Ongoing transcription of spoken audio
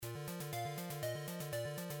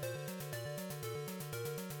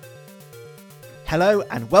Hello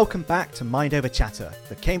and welcome back to Mind Over Chatter,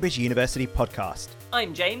 the Cambridge University podcast.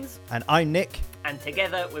 I'm James. And I'm Nick. And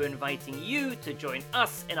together we're inviting you to join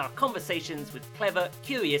us in our conversations with clever,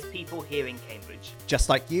 curious people here in Cambridge. Just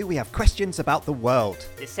like you, we have questions about the world.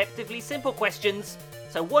 Deceptively simple questions.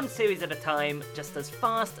 So one series at a time, just as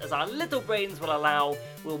fast as our little brains will allow,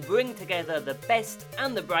 we'll bring together the best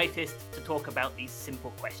and the brightest to talk about these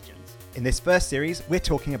simple questions. In this first series, we're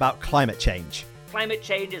talking about climate change. Climate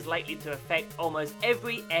change is likely to affect almost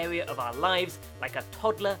every area of our lives, like a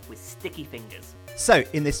toddler with sticky fingers. So,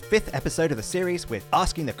 in this fifth episode of the series, we're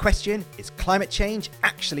asking the question, is climate change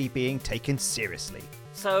actually being taken seriously?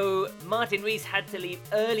 So, Martin Rees had to leave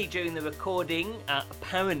early during the recording,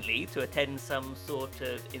 apparently to attend some sort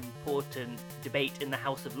of important debate in the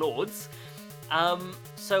House of Lords.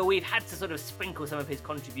 So we've had to sort of sprinkle some of his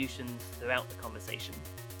contributions throughout the conversation.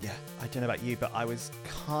 Yeah, I don't know about you, but I was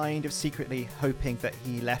kind of secretly hoping that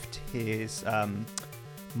he left his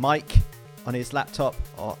mic on his laptop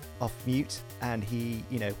or off mute, and he,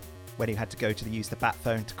 when he had to go to use the bat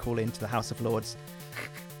phone to call into the House of Lords,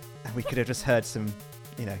 and we could have just heard some,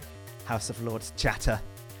 House of Lords chatter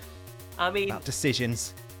about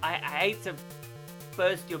decisions. I hate to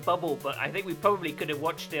burst your bubble, but I think we probably could have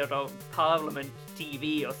watched it on Parliament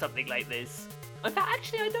TV or something like this. In fact,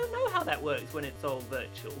 actually, I don't know how that works when it's all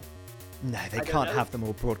virtual. No, they can't have them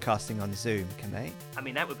all broadcasting on Zoom, can they? I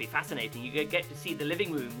mean, that would be fascinating. You could get to see the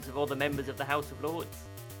living rooms of all the members of the House of Lords.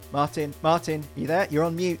 Martin, you there? You're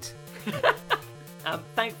on mute.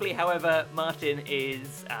 Thankfully, however, Martin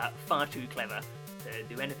is far too clever to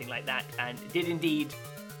do anything like that, and did indeed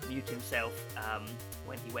mute himself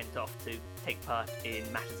when he went off to take part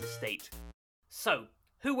in matters of state. So,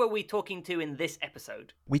 who were we talking to in this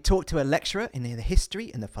episode? We talked to a lecturer in the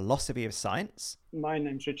history and the philosophy of science. My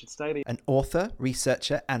name's Richard Staley. An author,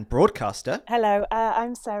 researcher and broadcaster. Hello,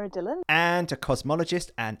 I'm Sarah Dillon. And a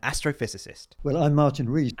cosmologist and astrophysicist. Well, I'm Martin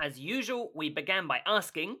Rees. As usual, we began by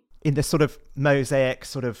asking, in the sort of mosaic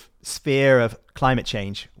sort of sphere of climate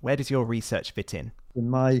change, where does your research fit in?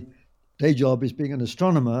 My day job is being an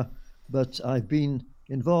astronomer, but I've been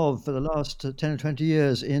involved for the last 10 or 20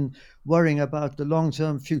 years in worrying about the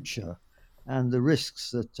long-term future and the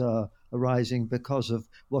risks that are arising because of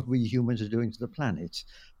what we humans are doing to the planet.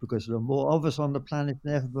 Because there are more of us on the planet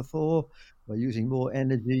than ever before, we're using more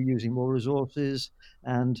energy, using more resources,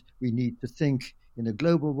 and we need to think in a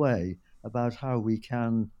global way about how we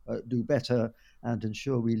can do better and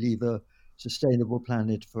ensure we leave a sustainable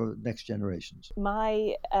planet for next generations.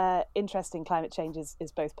 My interest in climate change is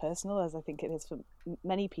both personal, as I think it is for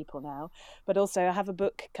many people now, but also I have a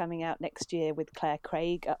book coming out next year with Claire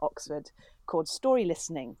Craig at Oxford called Story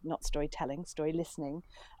Listening, not storytelling, story listening.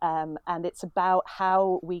 And it's about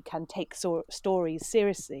how we can take stories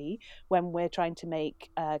seriously when we're trying to make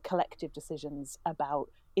collective decisions about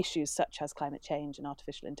issues such as climate change and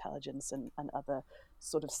artificial intelligence and other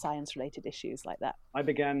sort of science-related issues like that. I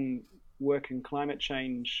began work in climate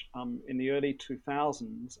change in the early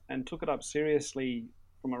 2000s and took it up seriously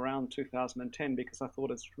from around 2010 because I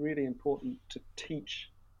thought it's really important to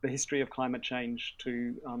teach the history of climate change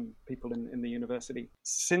to people in the university.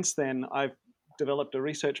 Since then, I've developed a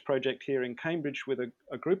research project here in Cambridge with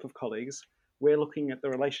a group of colleagues. We're looking at the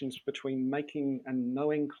relations between making and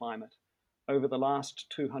knowing climate over the last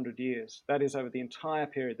 200 years. That is over the entire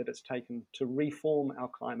period that it's taken to reform our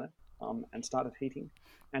climate and started heating,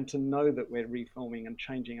 and to know that we're reforming and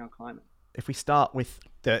changing our climate. If we start with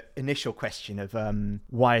the initial question of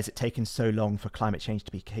why has it taken so long for climate change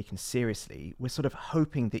to be taken seriously, we're sort of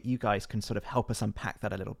hoping that you guys can sort of help us unpack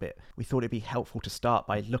that a little bit. We thought it'd be helpful to start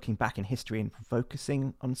by looking back in history and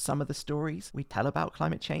focusing on some of the stories we tell about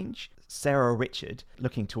climate change. Sarah or Richard,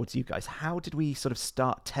 looking towards you guys, how did we sort of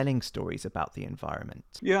start telling stories about the environment?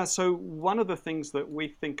 Yeah, so one of the things that we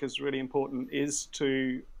think is really important is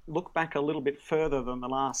to look back a little bit further than the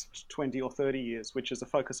last 20 or 30 years, which is a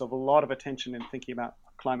focus of a lot of attention in thinking about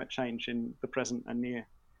climate change in the present and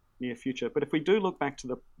near future. But if we do look back to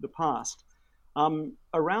the past,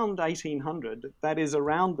 around 1800, that is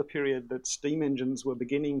around the period that steam engines were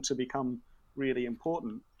beginning to become really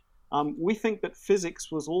important, we think that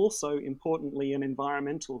physics was also importantly an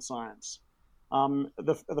environmental science.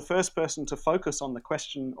 The first person to focus on the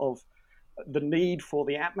question of the need for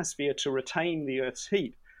the atmosphere to retain the Earth's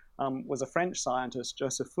heat was a French scientist,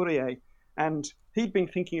 Joseph Fourier, and he'd been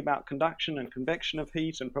thinking about conduction and convection of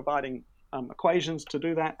heat and providing equations to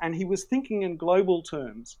do that, and he was thinking in global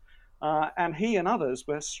terms. And he and others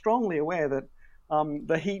were strongly aware that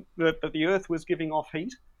that the Earth was giving off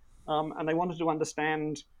heat, and they wanted to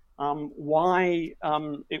understand why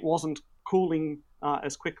it wasn't cooling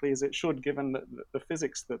as quickly as it should, given the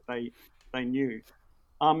physics that they knew.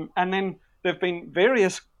 And then there have been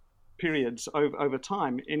various periods over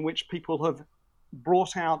time in which people have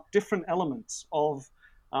brought out different elements of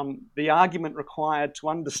the argument required to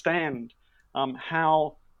understand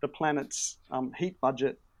how the planet's heat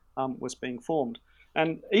budget was being formed.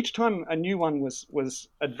 And each time a new one was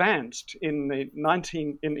advanced in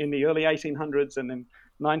the early 1800s and then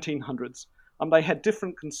 1900s, they had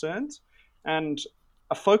different concerns, and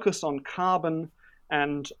a focus on carbon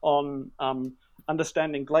and on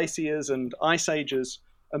understanding glaciers and ice ages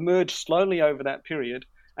emerged slowly over that period.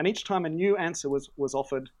 And each time a new answer was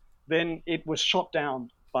offered, then it was shot down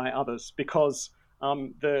by others, because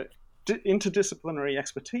the interdisciplinary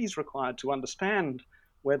expertise required to understand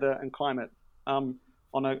weather and climate on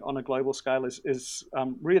a global scale is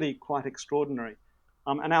really quite extraordinary.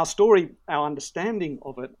 And our understanding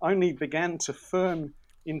of it only began to firm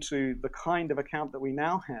into the kind of account that we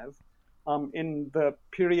now have in the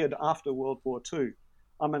period after World War II.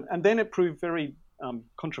 And then it proved very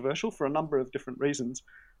controversial for a number of different reasons.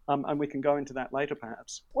 And we can go into that later,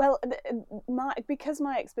 perhaps. Well, because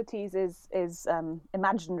my expertise is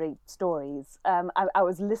imaginary stories, I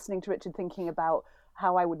was listening to Richard thinking about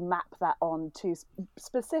how I would map that on to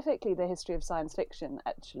specifically the history of science fiction,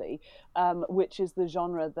 actually, which is the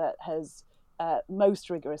genre that has most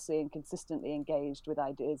rigorously and consistently engaged with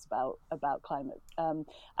ideas about climate.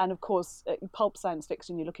 And of course, pulp science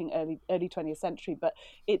fiction, you're looking early 20th century, but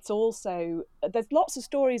it's also, there's lots of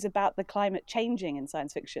stories about the climate changing in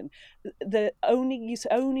science fiction. You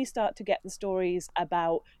only start to get the stories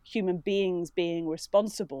about human beings being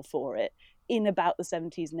responsible for it in about the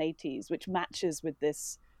 70s and 80s, which matches with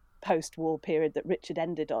this post-war period that Richard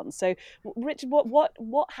ended on. So, Richard,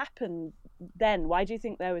 what happened then? Why do you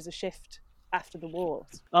think there was a shift after the war?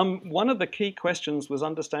 One of the key questions was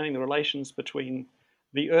understanding the relations between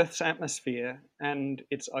the Earth's atmosphere and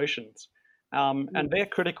its oceans. And they're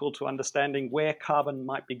critical to understanding where carbon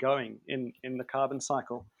might be going in the carbon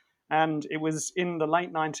cycle. And it was in the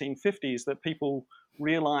late 1950s that people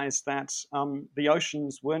realized that the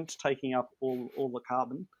oceans weren't taking up all the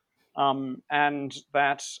carbon, and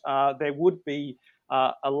that there would be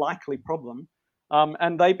a likely problem.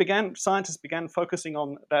 And scientists began focusing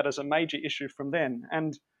on that as a major issue from then.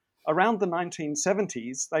 And around the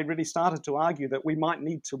 1970s, they really started to argue that we might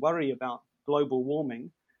need to worry about global warming.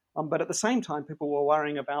 But at the same time, people were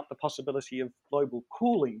worrying about the possibility of global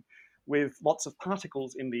cooling with lots of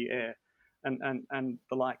particles in the air and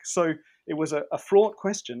the like. So it was a fraught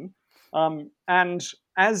question. And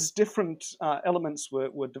as different elements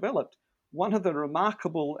were developed, one of the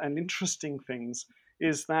remarkable and interesting things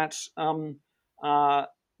is that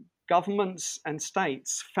governments and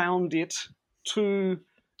states found it too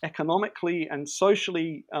economically and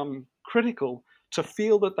socially critical to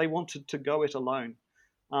feel that they wanted to go it alone.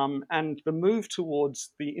 And the move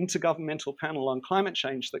towards the Intergovernmental Panel on Climate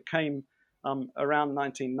Change that came around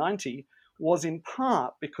 1990 was in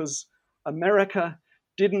part because America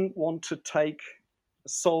didn't want to take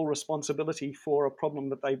sole responsibility for a problem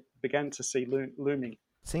that they began to see looming.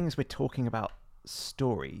 Seeing as we're talking about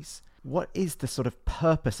stories, what is the sort of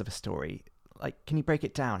purpose of a story? Like, can you break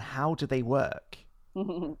it down? How do they work?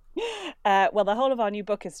 Well, the whole of our new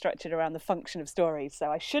book is structured around the function of stories,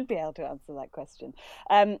 so I should be able to answer that question.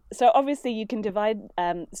 So obviously you can divide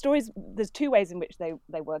stories. There's two ways in which they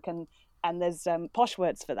work, and there's posh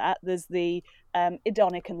words for that. There's the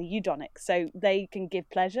hedonic and the eudonic. So they can give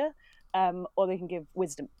pleasure or they can give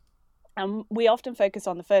wisdom. And we often focus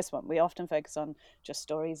on the first one. We often focus on just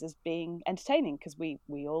stories as being entertaining because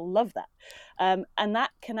we all love that. And that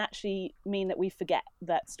can actually mean that we forget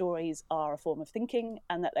that stories are a form of thinking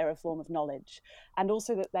and that they're a form of knowledge, and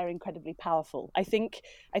also that they're incredibly powerful. I think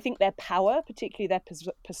their power, particularly their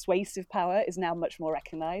persuasive power, is now much more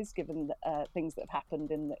recognised given things that have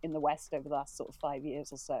happened in the West over the last sort of 5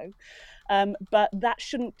 years or so. But that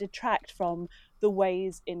shouldn't detract from the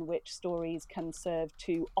ways in which stories can serve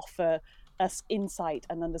to offer us insight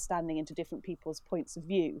and understanding into different people's points of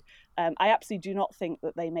view. I absolutely do not think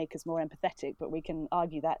that they make us more empathetic, but we can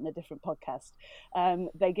argue that in a different podcast.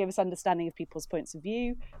 They give us understanding of people's points of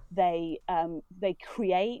view. They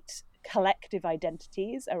create collective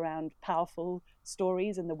identities around powerful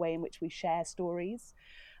stories and the way in which we share stories.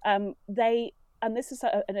 And this is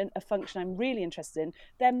a function I'm really interested in.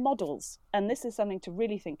 They're models, and this is something to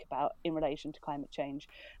really think about in relation to climate change.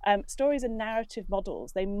 Stories are narrative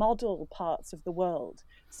models. They model parts of the world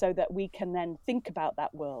so that we can then think about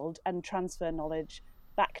that world and transfer knowledge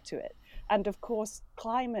back to it. And of course,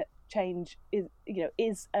 climate change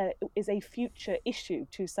is a future issue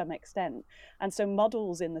to some extent, and so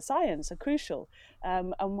models in the science are crucial.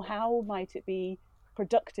 And how might it be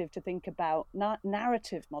productive to think about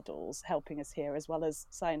narrative models helping us here as well as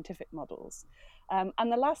scientific models?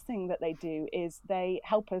 And the last thing that they do is they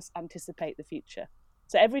help us anticipate the future.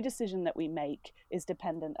 So every decision that we make is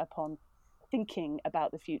dependent upon thinking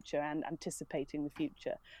about the future and anticipating the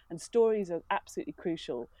future. And stories are absolutely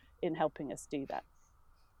crucial in helping us do that.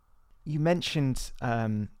 You mentioned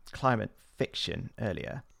climate fiction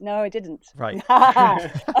earlier. No, I didn't. Right.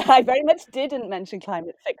 I very much didn't mention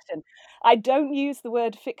climate fiction. I don't use the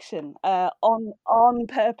word fiction on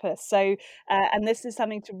purpose. So, and this is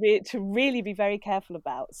something to really be very careful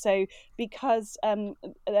about. So, because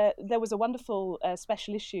there was a wonderful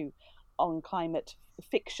special issue on climate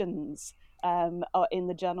fictions in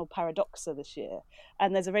the journal Paradoxa this year,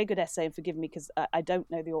 and there's a very good essay, and forgive me because I don't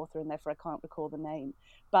know the author and therefore I can't recall the name,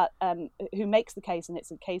 but who makes the case, and it's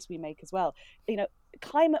a case we make as well.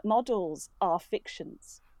 Climate models are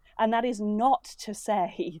fictions, and that is not to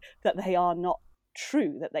say that they are not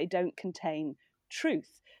true, that they don't contain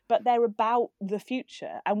truth, but they're about the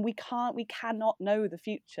future, and we cannot know the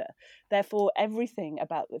future. Therefore, everything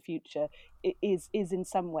about the future is in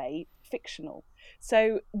some way fictional.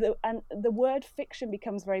 So the word fiction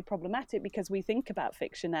becomes very problematic because we think about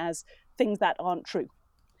fiction as things that aren't true.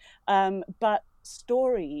 But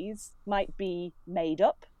stories might be made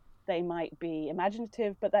up, they might be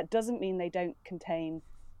imaginative, but that doesn't mean they don't contain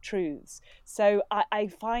truths. So I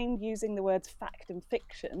find using the words fact and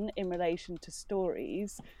fiction in relation to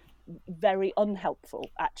stories very unhelpful,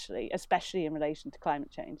 actually, especially in relation to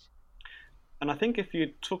climate change. And I think if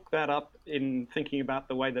you took that up in thinking about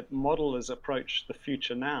the way that modelers approach the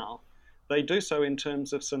future now, they do so in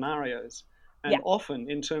terms of scenarios, and often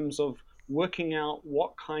in terms of working out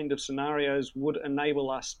what kind of scenarios would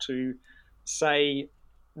enable us to, say,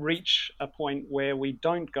 reach a point where we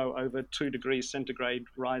don't go over 2 degrees centigrade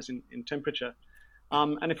rise in temperature.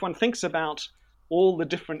 And if one thinks about all the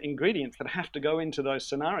different ingredients that have to go into those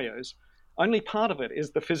scenarios, only part of it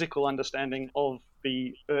is the physical understanding of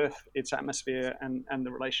the Earth, its atmosphere, and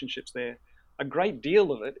the relationships there. A great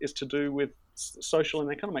deal of it is to do with social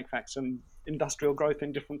and economic facts and industrial growth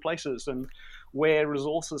in different places and where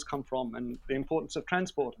resources come from and the importance of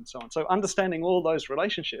transport and so on. So understanding all those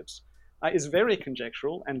relationships is very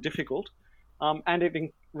conjectural and difficult, and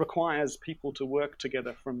it requires people to work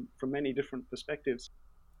together from many different perspectives.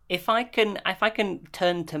 If I can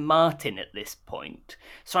turn to Martin at this point.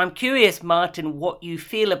 So I'm curious, Martin, what you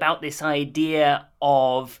feel about this idea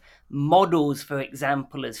of models, for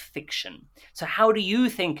example, as fiction. So how do you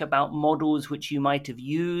think about models which you might have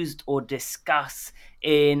used or discuss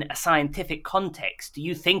in a scientific context? Do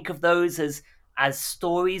you think of those as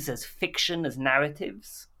stories, as fiction, as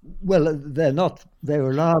narratives? Well, they're not very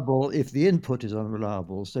reliable if the input is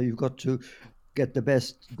unreliable. So you've got to get the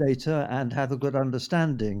best data and have a good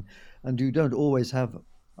understanding. And you don't always have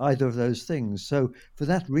either of those things. So for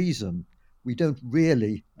that reason, we don't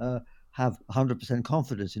really have 100%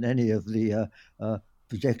 confidence in any of the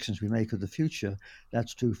projections we make of the future.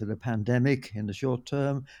 That's true for the pandemic in the short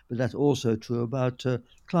term, but that's also true about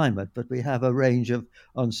climate. But we have a range of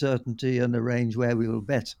uncertainty and a range where we will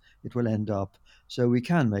bet it will end up. So we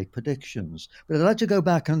can make predictions. But I'd like to go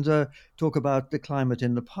back and talk about the climate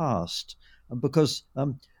in the past, because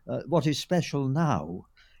what is special now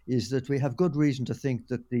is that we have good reason to think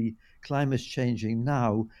that the climate is changing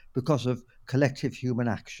now because of collective human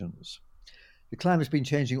actions. The climate's been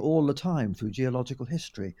changing all the time through geological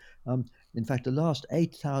history. In fact, the last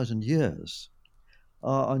 8,000 years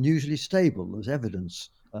are unusually stable. There's evidence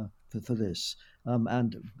for this.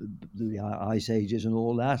 And the ice ages and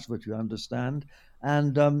all that, which we understand.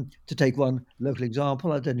 And to take one local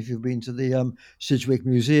example, I don't know if you've been to the Sidgwick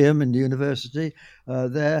Museum in the university.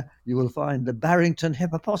 There you will find the Barrington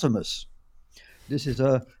hippopotamus. This is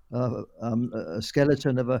a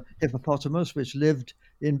skeleton of a hippopotamus which lived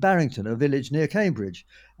in Barrington, a village near Cambridge,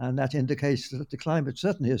 and that indicates that the climate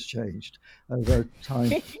certainly has changed over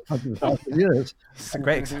time, hundreds of thousands of years. It's a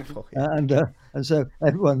great example. And so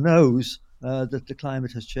everyone knows that the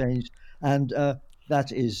climate has changed, and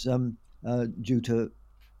that is due to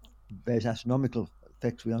various astronomical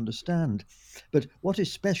effects we understand. But what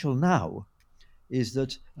is special now is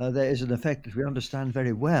that there is an effect that we understand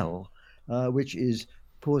very well, which is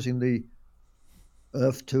causing the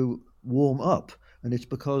Earth to warm up. And it's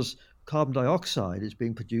because carbon dioxide is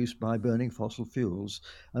being produced by burning fossil fuels.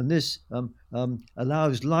 And this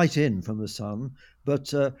allows light in from the sun.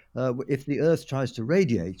 But if the Earth tries to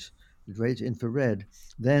radiate, it radiates infrared,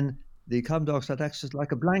 then the carbon dioxide acts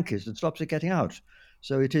like a blanket and stops it getting out.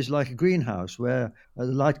 So it is like a greenhouse where the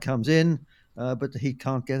light comes in, but the heat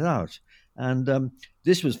can't get out. And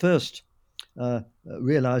this was first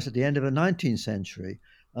realized at the end of the 19th century,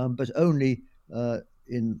 but only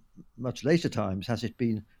in much later times has it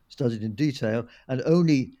been studied in detail, and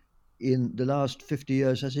only in the last 50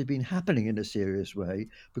 years has it been happening in a serious way,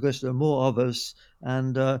 because there are more of us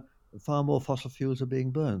and far more fossil fuels are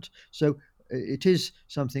being burnt. So it is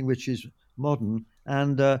something which is modern,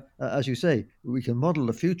 and as you say, we can model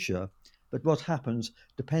the future, but what happens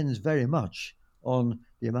depends very much on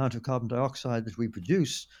the amount of carbon dioxide that we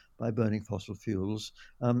produce by burning fossil fuels.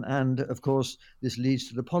 And of course, this leads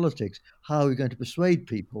to the politics. How are we going to persuade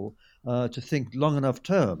people to think long enough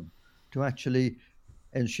term to actually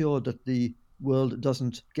ensure that the world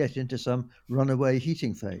doesn't get into some runaway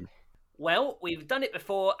heating phase? Well, we've done it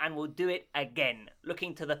before and we'll do it again,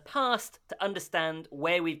 looking to the past to understand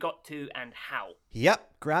where we've got to and how.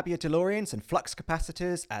 Yep, grab your DeLoreans and flux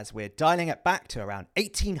capacitors as we're dialing it back to around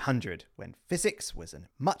 1800, when physics was as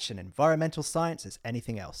much an environmental science as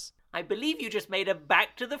anything else. I believe you just made a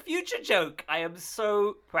Back to the Future joke. I am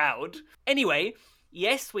so proud. Anyway,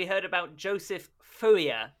 yes, we heard about Joseph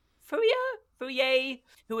Fourier,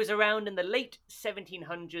 who was around in the late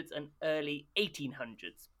 1700s and early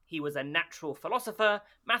 1800s. He was a natural philosopher,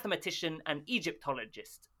 mathematician, and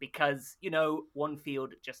Egyptologist, because, one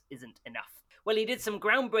field just isn't enough. Well, he did some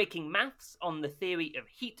groundbreaking maths on the theory of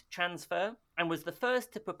heat transfer, and was the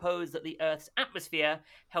first to propose that the Earth's atmosphere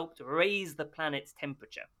helped raise the planet's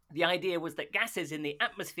temperature. The idea was that gases in the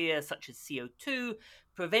atmosphere, such as CO2,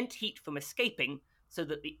 prevent heat from escaping, so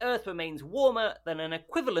that the Earth remains warmer than an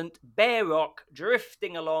equivalent bare rock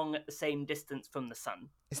drifting along at the same distance from the sun.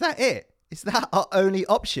 Is that it? Is that our only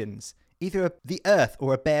options? Either the Earth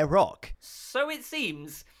or a bare rock? So it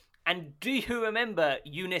seems. And do you remember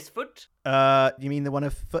Eunice Foote? You mean the one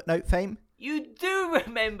of Footnote fame? You do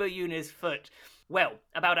remember Eunice Foote. Well,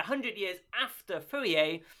 about 100 years after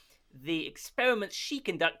Fourier, the experiments she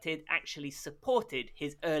conducted actually supported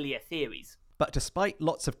his earlier theories. But despite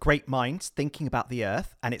lots of great minds thinking about the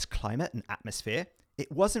Earth and its climate and atmosphere,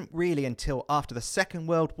 it wasn't really until after the Second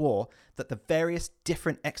World War that the various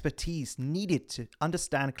different expertise needed to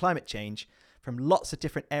understand climate change from lots of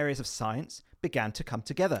different areas of science began to come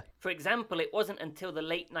together. For example, it wasn't until the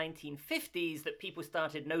late 1950s that people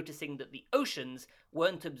started noticing that the oceans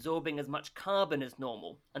weren't absorbing as much carbon as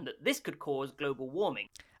normal, and that this could cause global warming.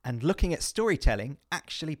 And looking at storytelling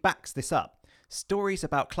actually backs this up. Stories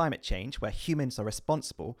about climate change where humans are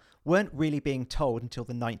responsible weren't really being told until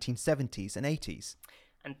the 1970s and 80s.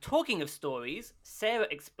 And talking of stories, Sarah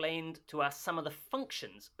explained to us some of the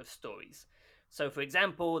functions of stories. So, for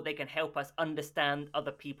example, they can help us understand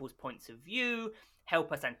other people's points of view,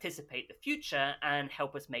 help us anticipate the future, and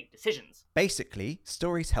help us make decisions. Basically,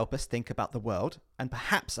 stories help us think about the world and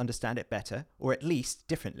perhaps understand it better, or at least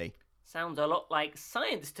differently. Sounds a lot like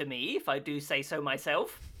science to me, if I do say so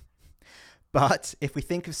myself. But if we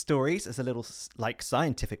think of stories as a little like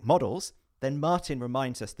scientific models, then Martin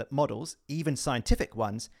reminds us that models, even scientific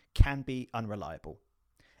ones, can be unreliable,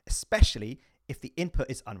 especially if the input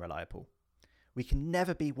is unreliable. We can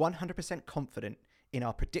never be 100% confident in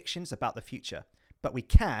our predictions about the future, but we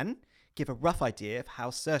can give a rough idea of how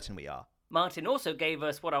certain we are. Martin also gave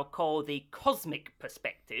us what I'll call the cosmic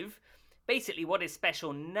perspective, basically what is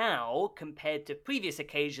special now compared to previous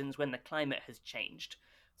occasions when the climate has changed.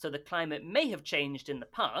 So the climate may have changed in the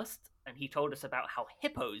past, and he told us about how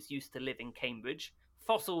hippos used to live in Cambridge,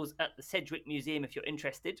 fossils at the Sedgwick Museum if you're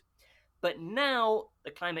interested, but now the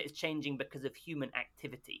climate is changing because of human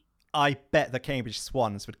activity. I bet the Cambridge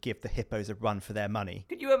Swans would give the hippos a run for their money.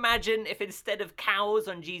 Could you imagine if instead of cows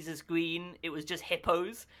on Jesus Green, it was just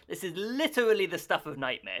hippos? This is literally the stuff of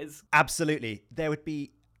nightmares. Absolutely. There would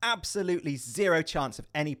be absolutely zero chance of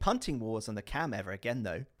any punting wars on the Cam ever again,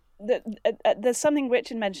 though. There's something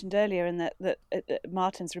Richard mentioned earlier and that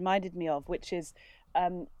Martin's reminded me of, which is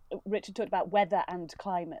Richard talked about weather and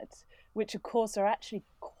climate, which of course are actually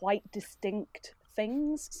quite distinct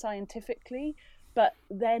things scientifically, but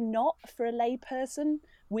they're not for a layperson.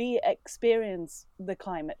 We experience the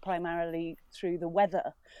climate primarily through the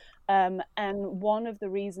weather. And one of the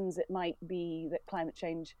reasons it might be that climate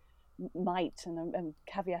change might, and I'm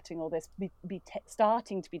caveating all this, be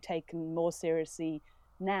starting to be taken more seriously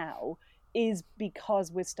now, is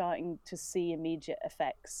because we're starting to see immediate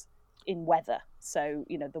effects in weather. So,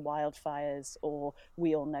 the wildfires, or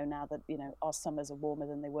we all know now that, our summers are warmer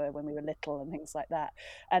than they were when we were little and things like that.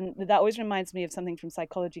 And that always reminds me of something from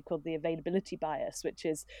psychology called the availability bias, which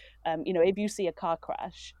is, if you see a car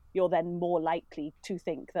crash, you're then more likely to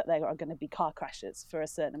think that there are going to be car crashes for a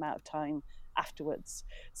certain amount of time afterwards.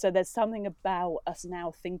 So there's something about us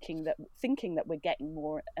now thinking that we're getting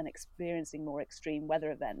more and experiencing more extreme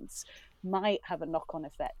weather events might have a knock-on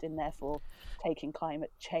effect in therefore taking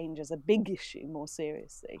climate change as a big issue more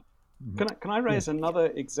seriously. Can I raise another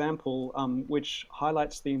example which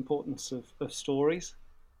highlights the importance of stories?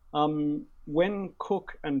 When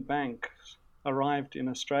Cook and Banks arrived in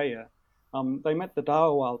Australia, they met the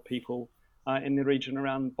Darawal people in the region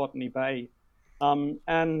around Botany Bay,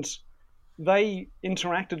 and they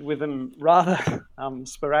interacted with them rather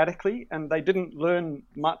sporadically, and they didn't learn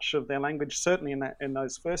much of their language, certainly in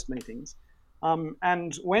those first meetings.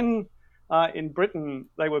 And when in Britain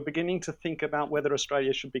they were beginning to think about whether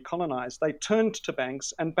Australia should be colonised, they turned to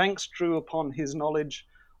Banks, and Banks drew upon his knowledge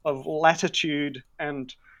of latitude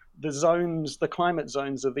and the climate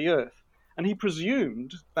zones of the Earth. And he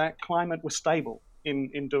presumed that climate was stable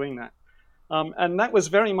in doing that. And that was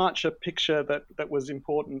very much a picture that was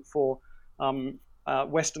important for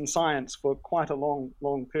Western science for quite a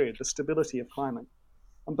long period, the stability of climate.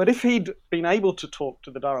 But if he'd been able to talk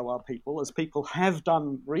to the Darawal people, as people have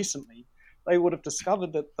done recently, they would have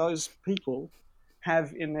discovered that those people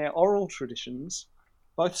have in their oral traditions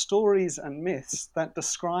both stories and myths that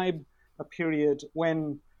describe a period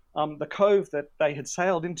when the cove that they had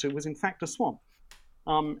sailed into was in fact a swamp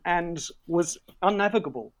and was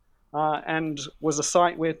unnavigable and was a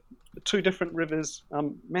site where two different rivers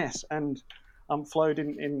met and flowed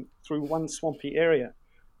in through one swampy area.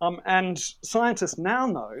 And scientists now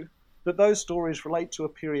know that those stories relate to a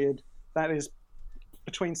period that is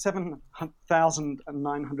between 7,000 and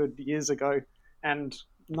 900 years ago and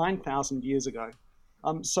 9,000 years ago.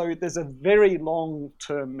 So there's a very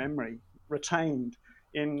long-term memory retained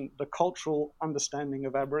in the cultural understanding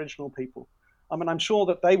of Aboriginal people. And I'm sure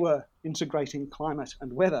that they were integrating climate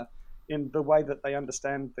and weather in the way that they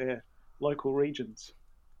understand their local regions.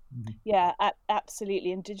 Yeah,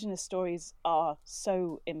 absolutely. Indigenous stories are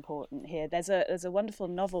so important here. There's a wonderful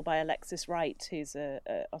novel by Alexis Wright, who's a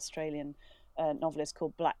Australian novelist,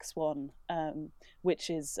 called Black Swan, which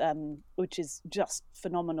is just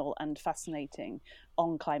phenomenal and fascinating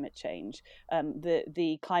on climate change.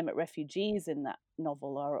 The climate refugees in that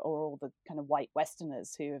novel are all the kind of white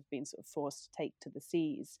Westerners who have been sort of forced to take to the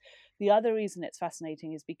seas. The other reason it's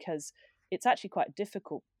fascinating is because it's actually quite a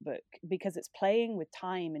difficult book, because it's playing with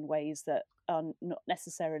time in ways that are not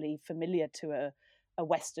necessarily familiar to a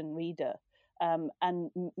Western reader,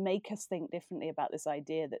 and make us think differently about this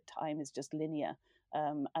idea that time is just linear,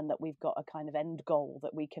 and that we've got a kind of end goal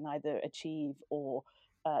that we can either achieve or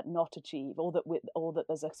not achieve, or that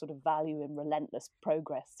there's a sort of value in relentless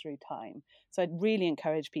progress through time. So I'd really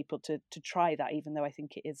encourage people to try that, even though I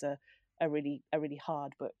think it is a really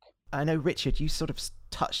hard book. I know, Richard, you sort of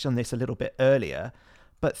touched on this a little bit earlier,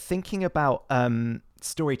 but thinking about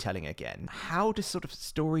storytelling again, how does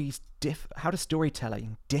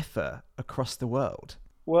storytelling differ across the world?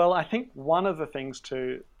 Well, I think one of the things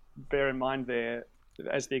to bear in mind there,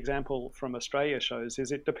 as the example from Australia shows,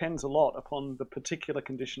 is it depends a lot upon the particular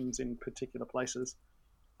conditions in particular places.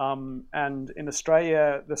 And in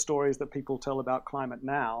Australia, the stories that people tell about climate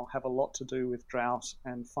now have a lot to do with drought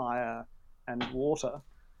and fire and water.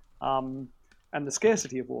 And the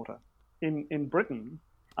scarcity of water. In Britain,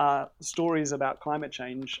 stories about climate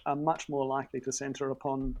change are much more likely to centre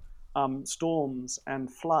upon storms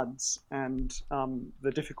and floods and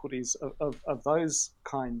the difficulties of those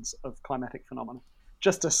kinds of climatic phenomena.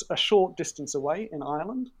 Just a short distance away in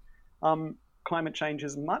Ireland, climate change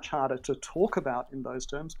is much harder to talk about in those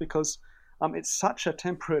terms because it's such a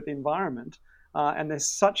temperate environment and there's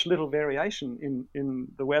such little variation in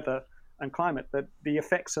the weather and climate that the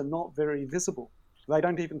effects are not very visible. They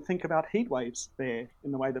don't even think about heat waves there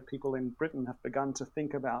in the way that people in Britain have begun to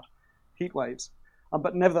think about heat waves.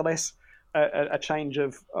 But nevertheless, a change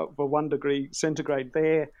of a 1 degree centigrade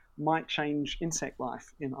there might change insect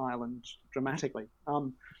life in Ireland dramatically.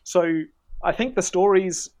 So I think the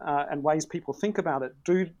stories and ways people think about it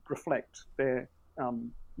do reflect their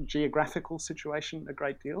geographical situation a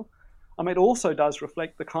great deal. It also does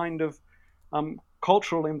reflect the kind of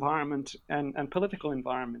cultural environment and political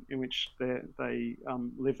environment in which they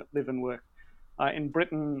live and work. In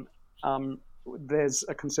Britain, there's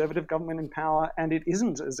a conservative government in power, and it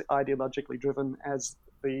isn't as ideologically driven as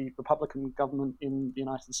the Republican government in the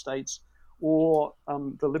United States or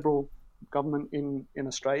the Liberal government in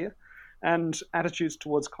Australia. And attitudes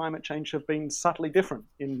towards climate change have been subtly different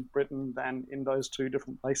in Britain than in those two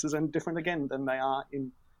different places, and different again than they are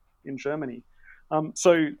in Germany.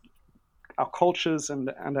 So our cultures and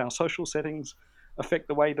our social settings affect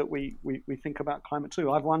the way that we think about climate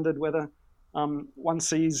too. I've wondered whether one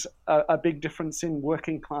sees a big difference in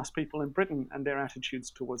working class people in Britain and their attitudes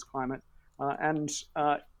towards climate, and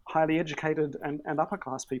highly educated and upper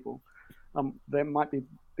class people. There might be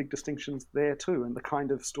big distinctions there too, and the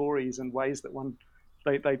kind of stories and ways that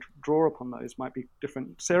they draw upon those might be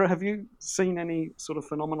different. Sarah, have you seen any sort of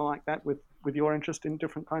phenomena like that with your interest in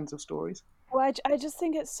different kinds of stories? Well, I just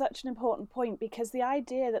think it's such an important point, because the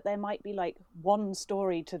idea that there might be like one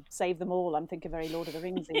story to save them all, I'm thinking very Lord of the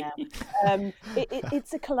Ringsy now,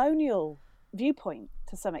 it's a colonial viewpoint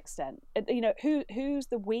to some extent. Who's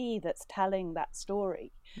the we that's telling that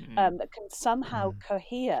story, that can somehow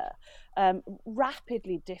cohere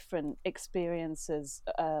rapidly different experiences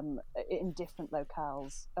in different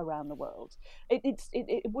locales around the world.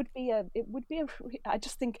 It would be a I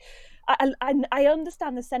just think I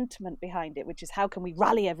understand the sentiment behind it, which is how can we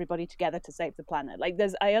rally everybody together to save the planet.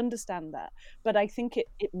 I understand that, but I think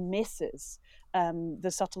it misses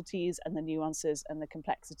the subtleties and the nuances and the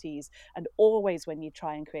complexities. And always when you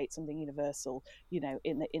try and create something universal, in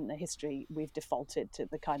the history, we've defaulted to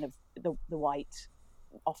the kind of the white,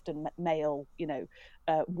 often male,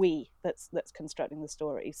 we that's constructing the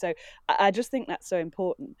story. So I just think that's so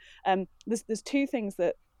important. There's two things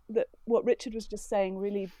that what Richard was just saying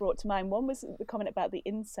really brought to mind. One was the comment about the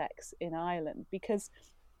insects in Ireland, because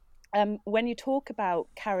when you talk about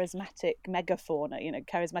charismatic megafauna,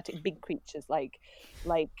 charismatic big creatures like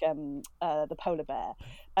the polar bear,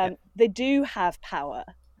 they do have power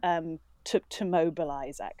to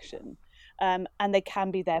mobilize action. And they can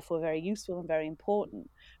be therefore very useful and very important.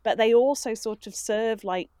 But they also sort of serve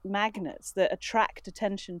like magnets that attract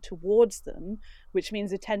attention towards them, which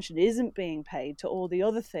means attention isn't being paid to all the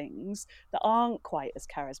other things that aren't quite as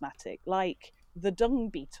charismatic, like the dung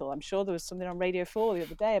beetle. I'm sure there was something on Radio 4 the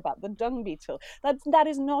other day about the dung beetle. That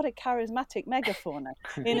is not a charismatic megafauna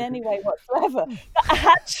in any way whatsoever.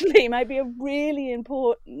 That actually might be a really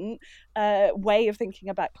important way of thinking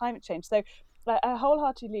about climate change. So I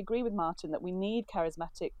wholeheartedly agree with Martin that we need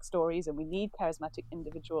charismatic stories and we need charismatic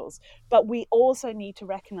individuals, but we also need to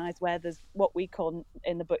recognize where there's what we call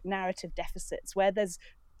in the book narrative deficits, where there's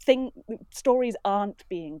stories aren't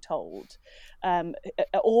being told,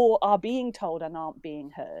 or are being told and aren't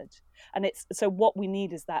being heard. And so what we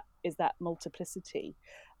need is that multiplicity.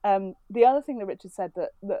 The other thing that Richard said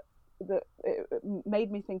that it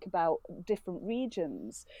made me think about different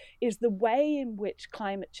regions is the way in which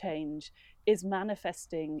climate change is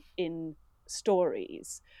manifesting in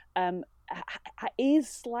stories is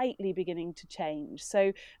slightly beginning to change.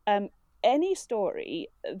 So any story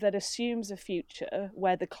that assumes a future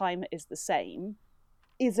where the climate is the same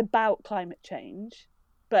is about climate change,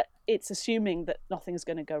 but it's assuming that nothing's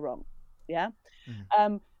going to go wrong. Yeah.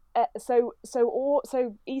 So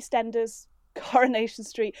EastEnders, Coronation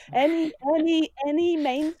Street, any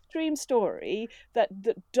mainstream story that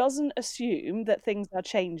doesn't assume that things are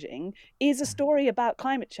changing is a story about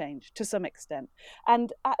climate change to some extent.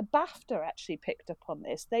 And BAFTA actually picked up on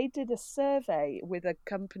this. They did a survey with a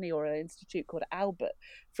company or an institute called Albert.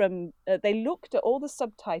 They looked at all the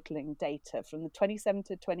subtitling data from the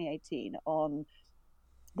 2017 to 2018 on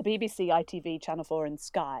the BBC, ITV, Channel 4 and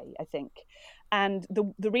Sky, I think. And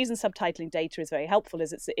the reason subtitling data is very helpful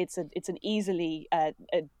is it's an easily,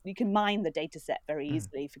 you can mine the data set very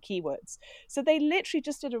easily for keywords. So they literally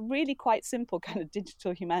just did a really quite simple kind of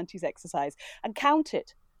digital humanities exercise and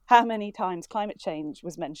counted how many times climate change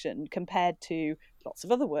was mentioned compared to lots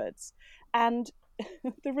of other words. And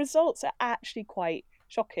the results are actually quite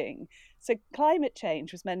shocking. So climate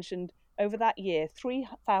change was mentioned over that year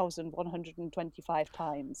 3,125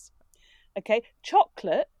 times. Okay,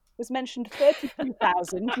 chocolate was mentioned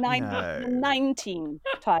 32,919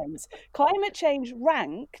 times. Climate change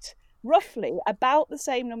ranked roughly about the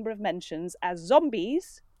same number of mentions as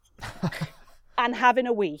zombies and having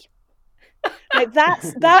a wee. Like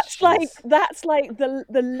that's like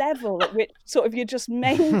the level at which sort of you're just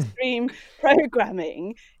mainstream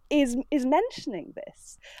programming is mentioning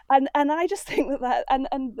this, and I just think that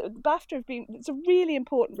and BAFTA have been, it's a really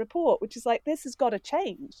important report, which is like, this has got to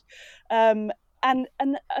change, and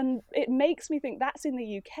it makes me think that's in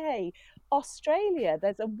the UK. Australia,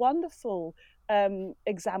 there's a wonderful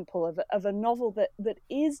example of a novel that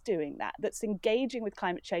is doing that, that's engaging with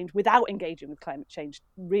climate change without engaging with climate change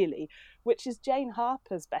really, which is Jane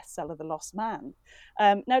Harper's bestseller The Lost Man.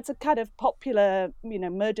 Now it's a kind of popular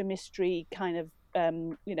murder mystery kind of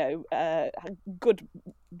good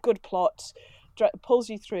plot, pulls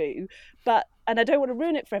you through, and I don't want to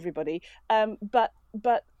ruin it for everybody, but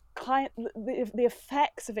the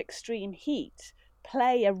effects of extreme heat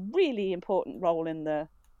play a really important role in the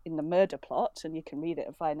in the murder plot, and you can read it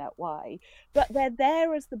and find out why, but they're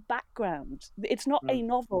there as the background. It's not a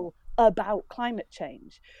novel about climate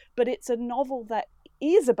change, but it's a novel that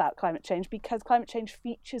is about climate change because climate change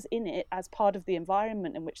features in it as part of the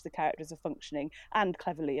environment in which the characters are functioning, and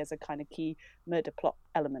cleverly as a kind of key murder plot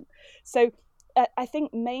element. So I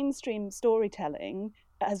think mainstream storytelling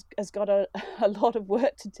has got a lot of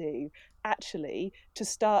work to do, actually, to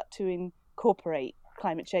start to incorporate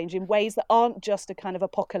climate change in ways that aren't just a kind of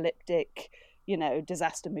apocalyptic,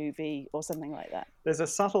 disaster movie or something like that. There's a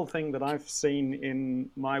subtle thing that I've seen in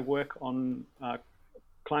my work on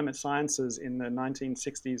climate sciences in the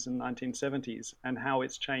 1960s and 1970s and how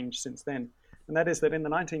it's changed since then. And that is that in the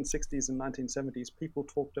 1960s and 1970s, people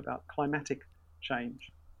talked about climatic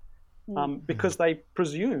change because they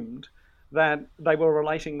presumed that they were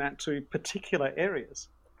relating that to particular areas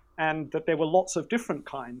and that there were lots of different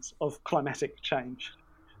kinds of climatic change.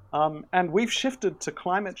 And we've shifted to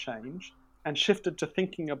climate change and shifted to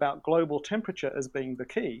thinking about global temperature as being the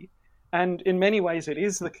key. And in many ways it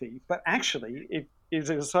is the key, but actually it is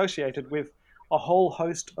associated with a whole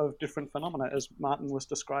host of different phenomena, as Martin was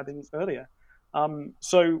describing earlier.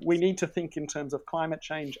 So we need to think in terms of climate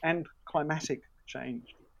change and climatic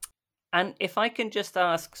change. And if I can just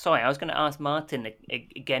ask, sorry, I was going to ask Martin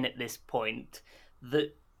again at this point,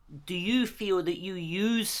 that do you feel that you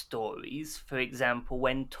use stories, for example,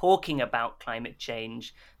 when talking about climate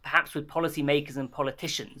change, perhaps with policymakers and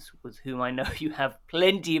politicians, with whom I know you have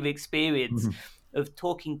plenty of experience of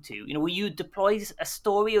talking to? Will you deploy a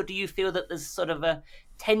story, or do you feel that there's sort of a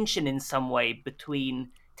tension in some way between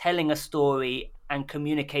telling a story and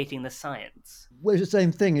communicating the science? Well, it's the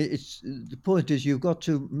same thing. The point is you've got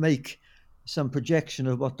to make some projection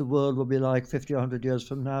of what the world will be like 50 or 100 years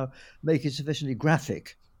from now, make it sufficiently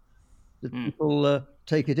graphic that people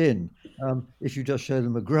take it in. If you just show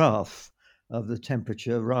them a graph of the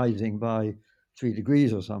temperature rising by 3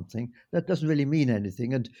 degrees or something, that doesn't really mean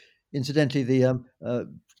anything. And incidentally, the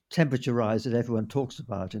temperature rise that everyone talks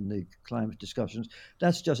about in the climate discussions,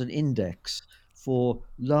 that's just an index for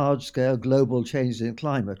large-scale global changes in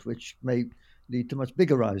climate, which may lead to much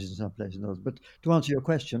bigger rises in some places than others. But to answer your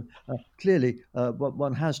question, clearly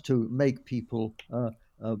one has to make people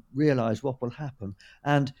realize what will happen.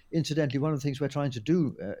 And incidentally, one of the things we're trying to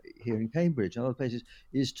do here in Cambridge and other places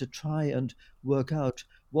is to try and work out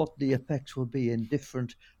what the effects will be in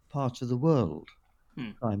different parts of the world,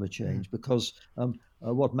 climate change, because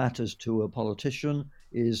what matters to a politician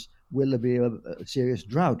is, will there be a serious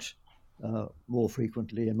drought more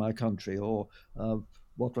frequently in my country, or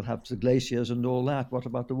what will happen to the glaciers and all that? What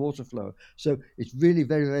about the water flow? So it's really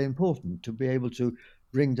very, very important to be able to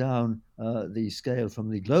bring down the scale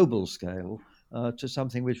from the global scale to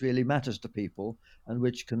something which really matters to people and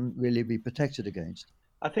which can really be protected against.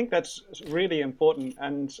 I think that's really important.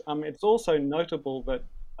 And it's also notable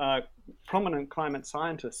that prominent climate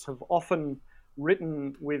scientists have often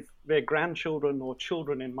written with their grandchildren or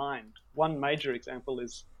children in mind. One major example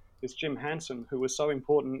is Jim Hansen, who was so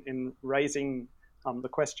important in raising the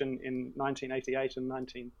question in 1988 and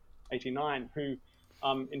 1989, who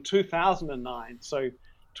in 2009, so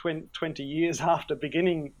 20 years after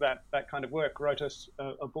beginning that kind of work, wrote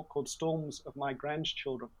a book called Storms of My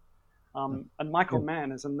Grandchildren. And Michael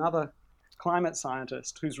Mann is another climate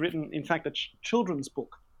scientist who's written, in fact, a children's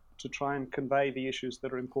book to try and convey the issues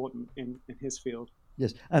that are important in his field.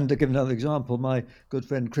 Yes, and to give another example, my good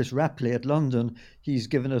friend Chris Rapley at London, he's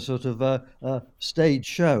given a sort of a stage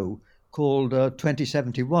show called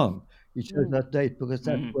 2071. He chose that date because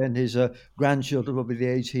that's when his grandchildren will be the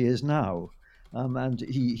age he is now. And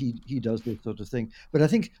he does this sort of thing. But I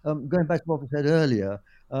think, going back to what we said earlier,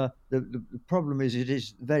 the problem is it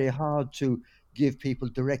is very hard to give people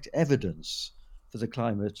direct evidence for the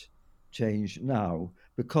climate change now,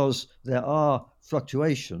 because there are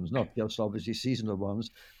fluctuations, not just obviously seasonal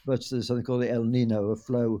ones, but there's something called the El Nino, a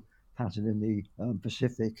flow pattern in the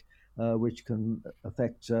Pacific, which can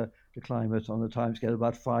affect the climate on a timescale of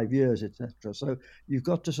about 5 years, etc. So you've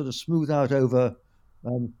got to sort of smooth out over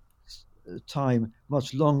time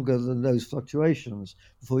much longer than those fluctuations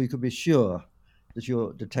before you can be sure that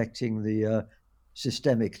you're detecting the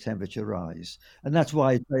systemic temperature rise. And that's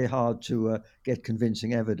why it's very hard to get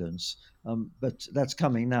convincing evidence. But that's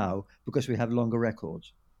coming now because we have longer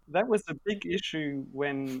records. That was a big issue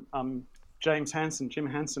when Jim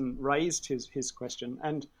Hansen raised his question.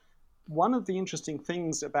 And one of the interesting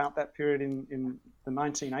things about that period in the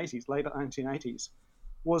 1980s, later 1980s,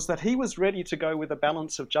 was that he was ready to go with a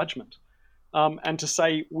balance of judgment and to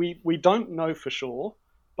say, we don't know for sure,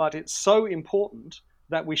 but it's so important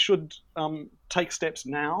that we should take steps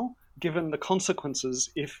now given the consequences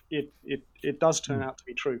if it does turn out to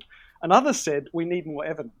be true. And others said we need more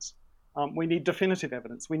evidence. We need definitive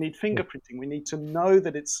evidence. We need fingerprinting. We need to know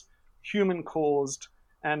that it's human caused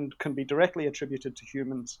and can be directly attributed to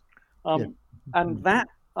humans. And that,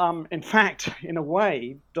 in fact, in a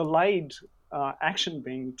way, delayed action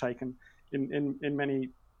being taken in many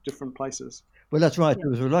different places. Well, that's right. There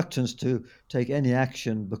was reluctance to take any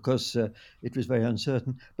action because it was very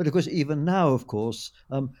uncertain. But of course, even now, of course,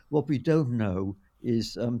 what we don't know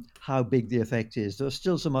is how big the effect is. There are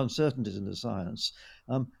still some uncertainties in the science.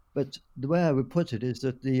 But the way I would put it is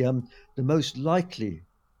that the most likely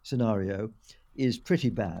scenario is pretty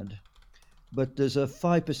bad, but there's a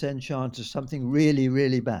 5% chance of something really,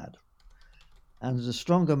 really bad. And there's a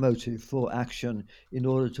stronger motive for action in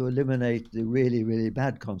order to eliminate the really, really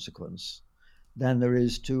bad consequence than there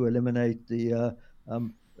is to eliminate the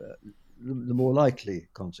more likely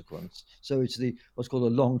consequence. So it's what's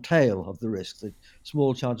called a long tail of the risk, the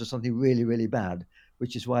small chance of something really, really bad,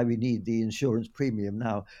 which is why we need the insurance premium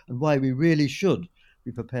now, and why we really should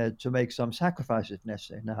be prepared to make some sacrifices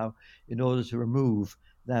necessary now in order to remove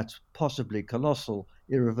that possibly colossal,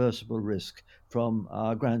 irreversible risk from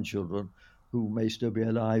our grandchildren who may still be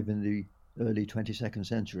alive in the early 22nd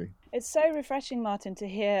century. It's so refreshing, Martin, to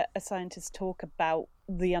hear a scientist talk about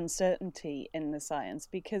the uncertainty in the science,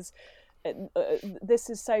 because this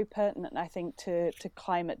is so pertinent, I think, to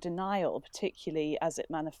climate denial, particularly as it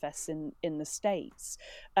manifests in the States,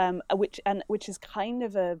 which is kind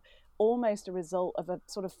of almost a result of a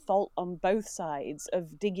sort of fault on both sides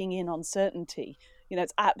of digging in on certainty.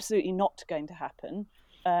 It's absolutely not going to happen.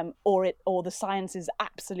 Or the science is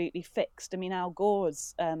absolutely fixed. I mean, Al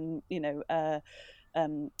Gore's, I've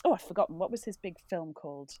forgotten, what was his big film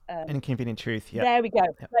called? Inconvenient Truth. Yeah. There we go.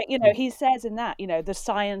 Yep. Like, he says in that, the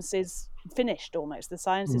science is finished almost. The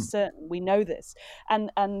science is certain. We know this, and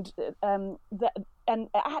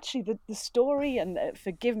actually the story, and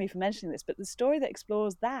forgive me for mentioning this, but the story that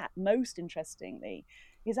explores that most interestingly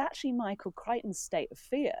is actually Michael Crichton's State of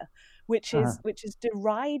Fear, which is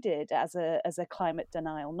derided as a climate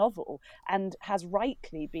denial novel and has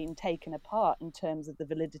rightly been taken apart in terms of the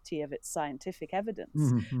validity of its scientific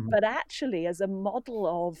evidence, but actually as a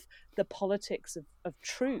model of the politics of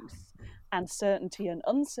truth and certainty and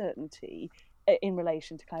uncertainty in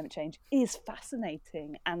relation to climate change is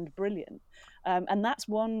fascinating and brilliant. And that's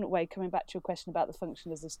one way, coming back to your question about the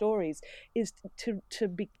function as the stories, is to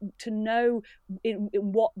know in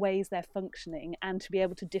what ways they're functioning and to be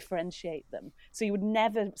able to differentiate them. So you would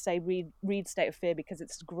never say read State of Fear because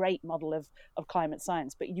it's a great model of climate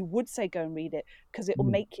science, but you would say go and read it because it will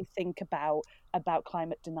make you think about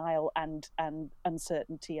climate denial and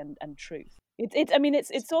uncertainty and truth.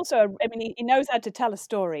 It's also he knows how to tell a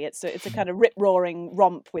story. It's a kind of rip roaring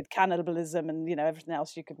romp with cannibalism and everything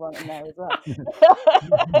else you could want in there as well.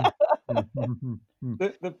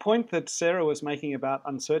 The point that Sarah was making about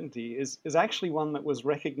uncertainty is actually one that was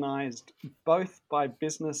recognized both by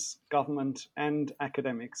business, government, and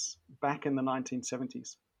academics back in the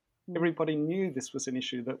 1970s. Everybody knew this was an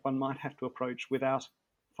issue that one might have to approach without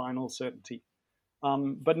final certainty.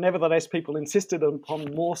 But nevertheless, people insisted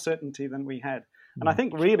upon more certainty than we had. And I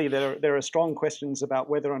think really there are strong questions about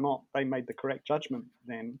whether or not they made the correct judgment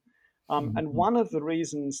then. And one of the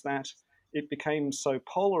reasons that it became so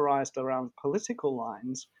polarized around political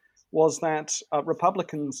lines was that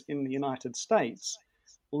Republicans in the United States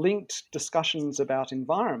linked discussions about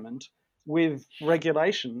environment with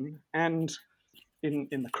regulation and, in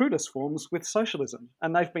the crudest forms, with socialism.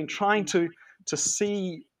 And they've been trying to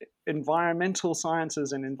see environmental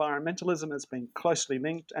sciences and environmentalism as being closely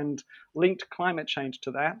linked and linked climate change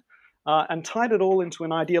to that, and tied it all into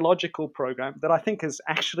an ideological program that I think is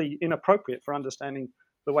actually inappropriate for understanding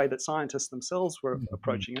the way that scientists themselves were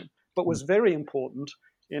approaching it, but was very important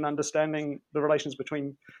in understanding the relations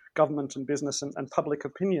between government and business and public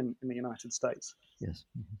opinion in the United States. Yes.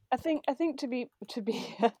 I think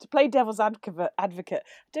to play devil's advocate, I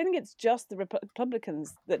don't think it's just the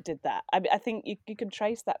Republicans that did that. I think you can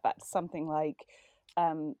trace that back to something like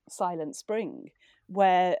Silent Spring,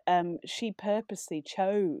 where she purposely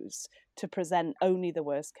chose to present only the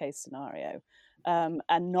worst case scenario. And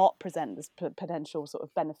not present as potential sort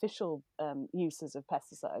of beneficial uses of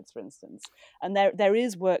pesticides, for instance. And there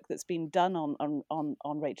is work that's been done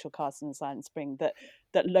on Rachel Carson and Silent Spring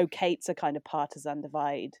that locates a kind of partisan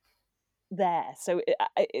divide there. So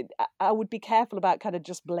I would be careful about kind of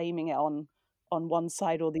just blaming it on one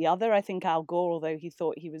side or the other. I think Al Gore, although he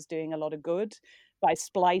thought he was doing a lot of good by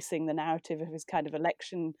splicing the narrative of his kind of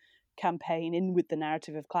election campaign in with the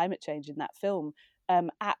narrative of climate change in that film,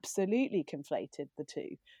 absolutely conflated the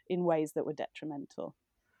two in ways that were detrimental.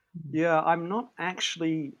 Yeah, I'm not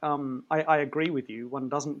actually. I agree with you. One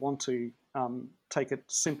doesn't want to take it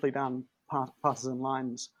simply down partisan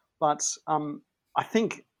lines, but I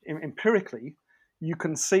think empirically, you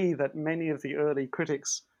can see that many of the early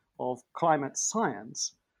critics of climate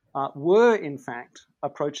science were, in fact,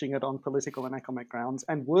 approaching it on political and economic grounds,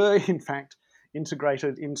 and were, in fact,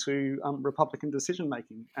 integrated into Republican decision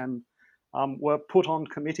making, and were put on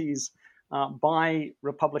committees by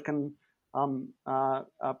Republican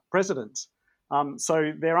presidents.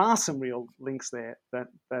 So there are some real links there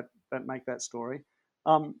that make that story.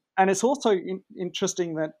 And it's also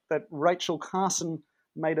interesting that Rachel Carson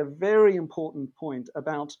made a very important point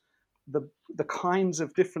about the kinds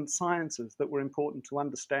of different sciences that were important to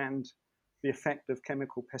understand the effect of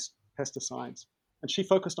chemical pesticides. And she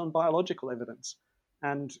focused on biological evidence.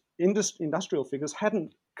 And industrial figures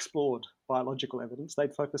hadn't explored biological evidence.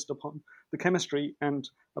 They'd focused upon the chemistry and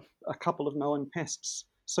a couple of known pests.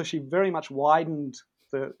 So she very much widened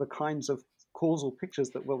the kinds of causal pictures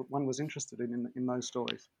that one was interested in those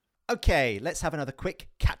stories. Okay, let's have another quick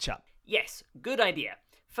catch-up. Yes, good idea.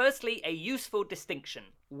 Firstly, a useful distinction.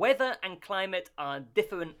 Weather and climate are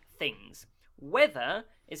different things. Weather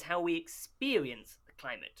is how we experience the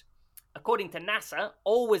climate. According to NASA,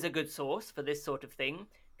 always a good source for this sort of thing,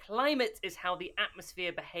 climate is how the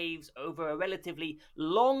atmosphere behaves over a relatively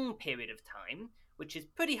long period of time, which is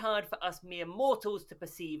pretty hard for us mere mortals to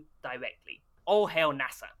perceive directly. All hail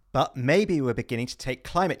NASA. But maybe we're beginning to take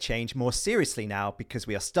climate change more seriously now because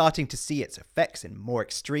we are starting to see its effects in more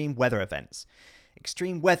extreme weather events.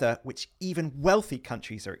 Extreme weather which even wealthy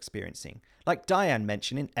countries are experiencing, like Diane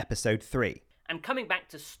mentioned in episode 3. And coming back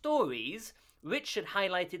to stories, Richard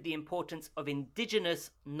highlighted the importance of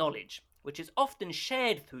indigenous knowledge, which is often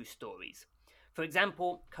shared through stories. For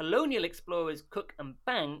example, colonial explorers Cook and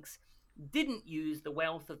Banks didn't use the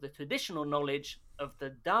wealth of the traditional knowledge of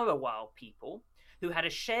the Dharawal people, who had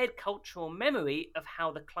a shared cultural memory of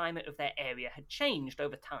how the climate of their area had changed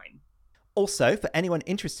over time. Also, for anyone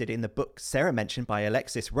interested in the book Sarah mentioned by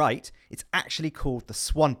Alexis Wright, it's actually called The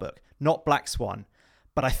Swan Book, not Black Swan.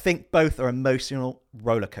 But I think both are emotional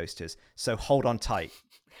roller coasters, so hold on tight.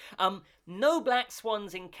 No black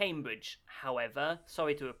swans in Cambridge, however.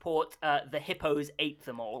 Sorry to report, the hippos ate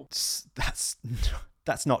them all.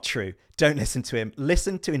 That's not true. Don't listen to him.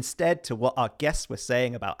 Listen to instead to what our guests were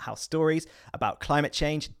saying about how stories about climate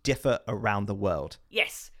change differ around the world.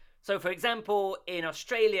 Yes. So, for example, in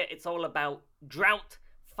Australia, it's all about drought,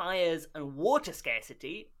 fires, and water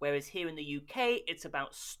scarcity, whereas here in the UK, it's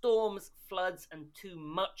about storms, floods, and too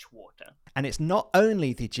much water. And it's not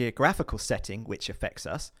only the geographical setting which affects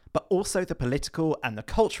us, but also the political and the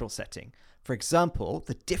cultural setting. For example,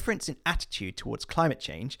 the difference in attitude towards climate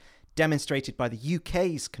change demonstrated by the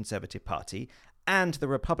UK's Conservative Party and the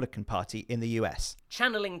Republican Party in the US.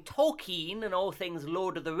 Channeling Tolkien and all things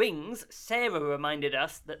Lord of the Rings, Sarah reminded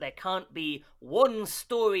us that there can't be one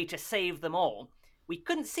story to save them all. We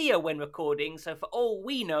couldn't see her when recording, so for all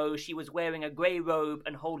we know, she was wearing a grey robe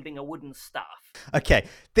and holding a wooden staff. Okay,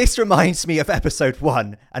 this reminds me of episode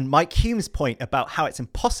 1 and Mike Hume's point about how it's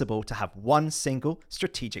impossible to have one single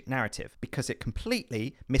strategic narrative because it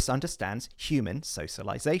completely misunderstands human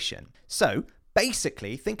socialization. So,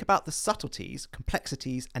 basically, think about the subtleties,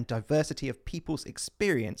 complexities, and diversity of people's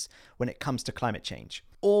experience when it comes to climate change.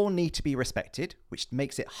 All need to be respected, which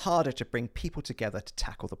makes it harder to bring people together to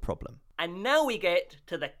tackle the problem. And now we get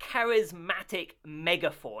to the charismatic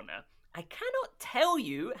megafauna. I cannot tell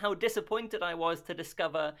you how disappointed I was to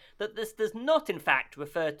discover that this does not in fact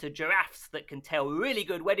refer to giraffes that can tell really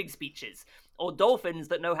good wedding speeches, or dolphins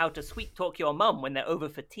that know how to sweet talk your mum when they're over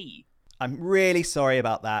for tea. I'm really sorry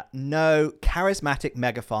about that. No, charismatic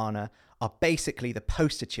megafauna are basically the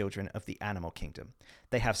poster children of the animal kingdom.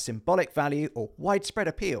 They have symbolic value or widespread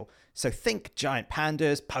appeal, so think giant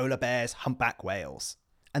pandas, polar bears, humpback whales.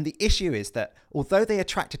 And the issue is that although they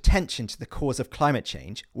attract attention to the cause of climate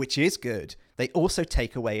change, which is good, they also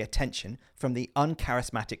take away attention from the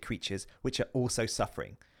uncharismatic creatures which are also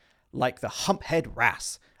suffering, like the humphead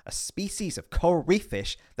wrasse, a species of coral reef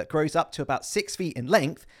fish that grows up to about 6 feet in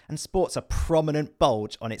length and sports a prominent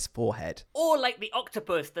bulge on its forehead. Or like the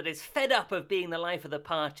octopus that is fed up of being the life of the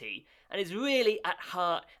party and is really at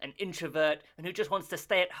heart an introvert and who just wants to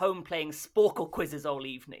stay at home playing Sporkle quizzes all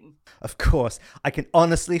evening. Of course, I can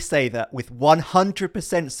honestly say that with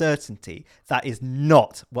 100% certainty, that is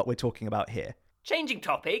not what we're talking about here. Changing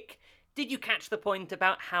topic, did you catch the point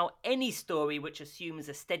about how any story which assumes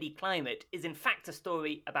a steady climate is in fact a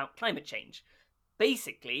story about climate change?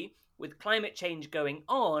 Basically, With climate change going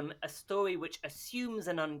on, a story which assumes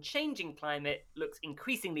an unchanging climate looks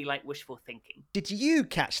increasingly like wishful thinking. Did you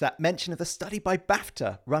catch that mention of the study by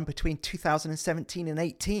BAFTA run between 2017 and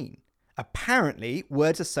 18? Apparently,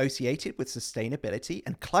 words associated with sustainability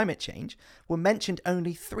and climate change were mentioned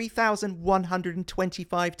only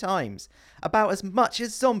 3,125 times, about as much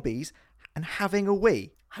as zombies and having a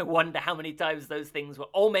wee. I wonder how many times those things were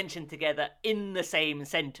all mentioned together in the same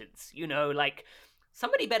sentence. You know, like,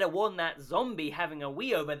 somebody better warn that zombie having a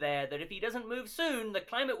wee over there that if he doesn't move soon, the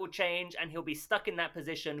climate will change and he'll be stuck in that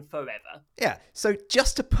position forever. Yeah, so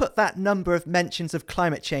just to put that number of mentions of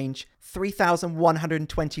climate change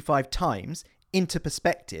 3,125 times into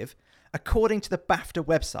perspective, according to the BAFTA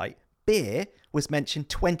website, beer was mentioned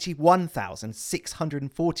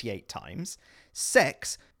 21,648 times,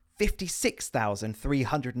 sex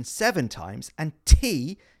 56,307 times, and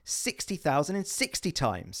tea 60,060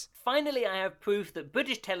 times. Finally, I have proof that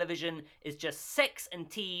British television is just sex and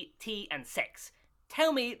tea, tea and sex.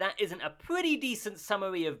 Tell me that isn't a pretty decent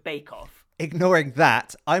summary of Bake Off. Ignoring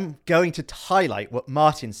that, I'm going to highlight what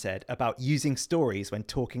Martin said about using stories when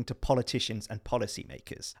talking to politicians and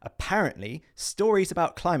policymakers. Apparently, stories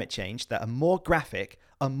about climate change that are more graphic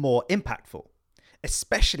are more impactful,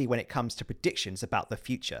 especially when it comes to predictions about the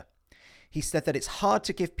future. He said that it's hard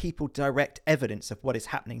to give people direct evidence of what is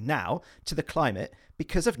happening now to the climate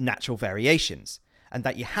because of natural variations, and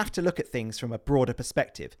that you have to look at things from a broader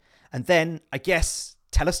perspective, and then, I guess,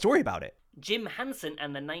 tell a story about it. Jim Hansen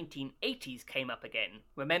and the 1980s came up again.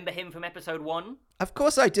 Remember him from episode 1? Of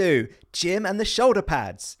course I do. Jim and the shoulder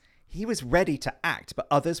pads. He was ready to act, but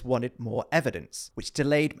others wanted more evidence, which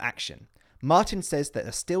delayed action. Martin says there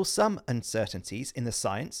are still some uncertainties in the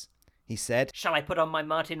science. He said, Shall I put on my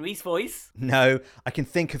Martin Rees voice? No, I can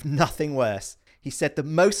think of nothing worse. He said the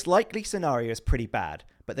most likely scenario is pretty bad,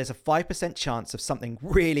 but there's a 5% chance of something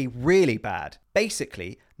really, really bad.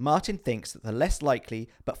 Basically, Martin thinks that the less likely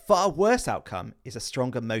but far worse outcome is a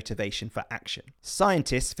stronger motivation for action.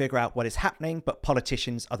 Scientists figure out what is happening, but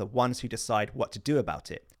politicians are the ones who decide what to do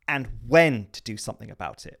about it and when to do something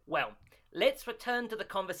about it. Well, let's return to the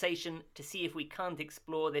conversation to see if we can't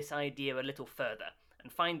explore this idea a little further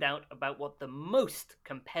and find out about what the most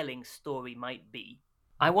compelling story might be.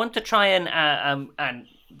 I want to try and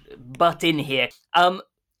butt in here.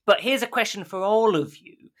 But here's a question for all of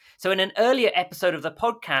you. So in an earlier episode of the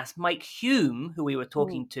podcast, Mike Hume, who we were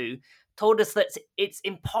talking to, told us that it's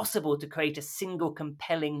impossible to create a single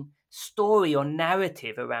compelling story or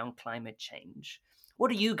narrative around climate change. What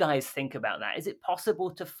do you guys think about that? Is it possible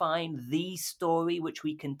to find the story which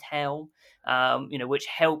we can tell, which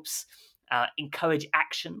helps encourage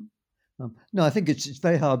action? No, I think it's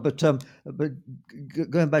very hard. But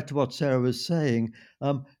going back to what Sarah was saying,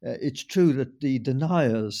 it's true that the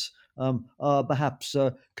deniers are perhaps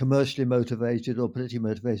commercially motivated or politically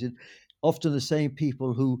motivated. Often the same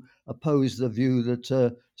people who oppose the view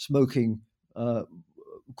that smoking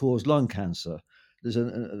caused lung cancer. There's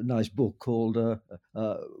a nice book called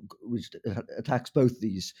which attacks both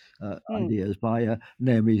these ideas by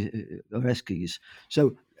Naomi Oreskes.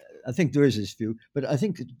 So I think there is this view, but I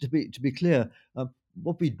think to be clear,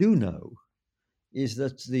 what we do know is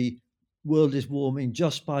that the world is warming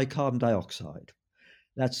just by carbon dioxide.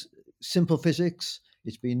 That's simple physics.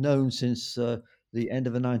 It's been known since the end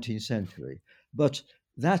of the 19th century, but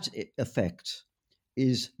that effect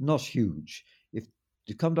is not huge. If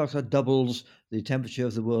the carbon dioxide doubles, the temperature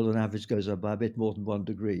of the world on average goes up by a bit more than 1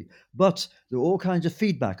 degree. But there are all kinds of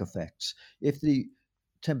feedback effects. If the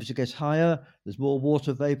temperature gets higher, there's more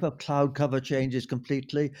water vapor, cloud cover changes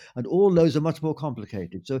completely, and all those are much more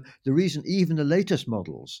complicated. So the reason even the latest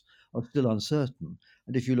models are still uncertain,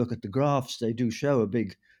 and if you look at the graphs, they do show a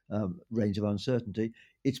big range of uncertainty,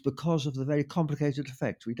 it's because of the very complicated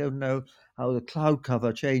effects. We don't know how the cloud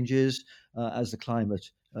cover changes as the climate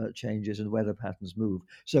changes and weather patterns move.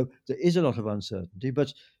 So there is a lot of uncertainty,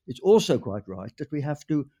 but it's also quite right that we have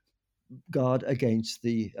to guard against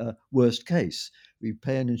the worst case. We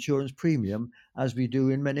pay an insurance premium as we do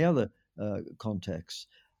in many other contexts.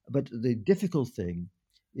 But the difficult thing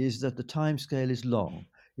is that the timescale is long.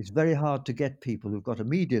 It's very hard to get people who've got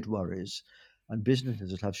immediate worries and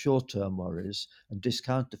businesses that have short-term worries and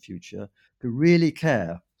discount the future to really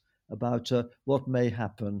care about what may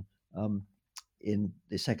happen in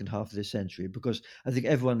the second half of this century, because I think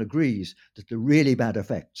everyone agrees that the really bad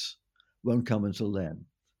effects won't come until then.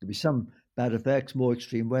 There'll be some bad effects, more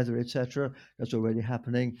extreme weather, etc. That's already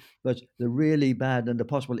happening. But the really bad and the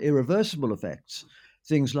possible irreversible effects,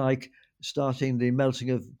 things like starting the melting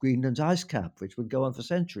of Greenland's ice cap, which would go on for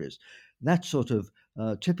centuries, that sort of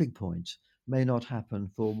tipping point may not happen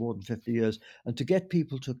for more than 50 years. And to get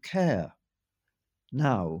people to care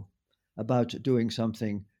now about doing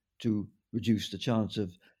something to reduce the chance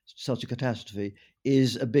of such a catastrophe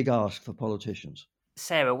is a big ask for politicians.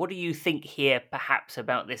 Sarah, what do you think here, perhaps,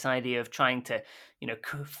 about this idea of trying to,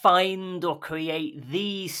 find or create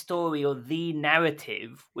the story or the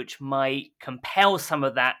narrative which might compel some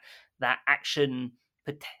of that action,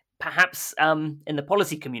 perhaps in the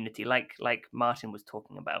policy community, like Martin was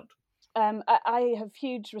talking about? I have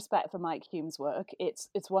huge respect for Mike Hume's work. It's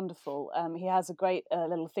wonderful. He has a great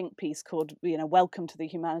little think piece called "Welcome to the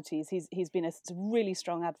Humanities." He's been a really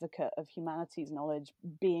strong advocate of humanities knowledge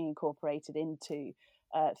being incorporated into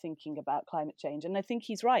thinking about climate change, and I think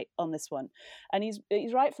he's right on this one. And he's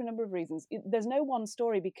right for a number of reasons. There's no one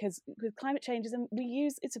story, because with climate change,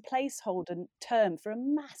 it's a placeholder term for a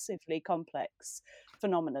massively complex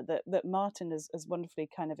phenomena that Martin has wonderfully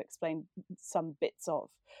kind of explained some bits of.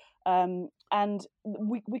 And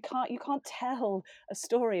you can't tell a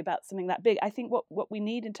story about something that big. I think what we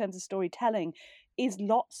need in terms of storytelling is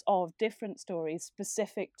lots of different stories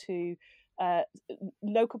specific to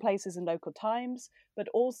local places and local times, but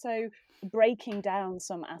also breaking down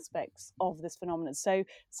some aspects of this phenomenon. So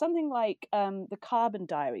something like the Carbon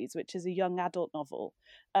Diaries, which is a young adult novel,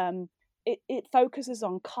 it focuses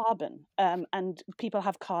on carbon, and people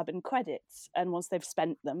have carbon credits, and once they've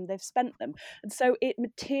spent them, they've spent them. And so it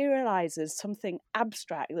materializes something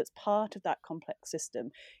abstract that's part of that complex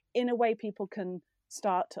system in a way people can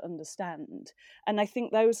start to understand. And I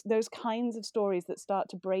think those kinds of stories that start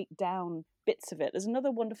to break down bits of it. There's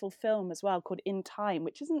another wonderful film as well called In Time,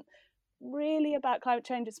 which isn't really about climate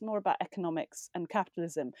change. It's more about economics and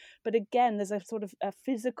capitalism, but again there's a sort of a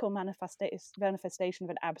physical manifestation of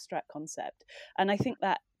an abstract concept, and I think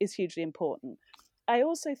that is hugely important. I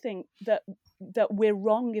also think that we're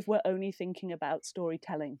wrong if we're only thinking about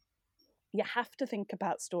storytelling. You have to think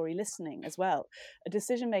about story listening as well.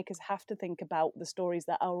 Decision makers have to think about the stories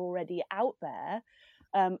that are already out there,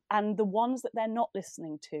 and the ones that they're not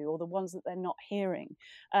listening to, or the ones that they're not hearing.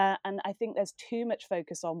 And I think there's too much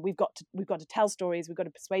focus on we've got to tell stories, we've got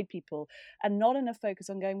to persuade people, and not enough focus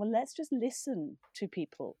on going, well, let's just listen to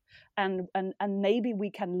people, and maybe we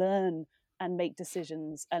can learn and make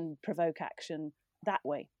decisions and provoke action that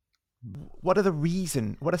way. What are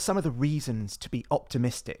some of the reasons to be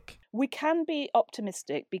optimistic? We can be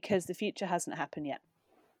optimistic because the future hasn't happened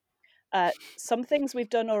yet. Some things we've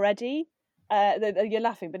done already. You're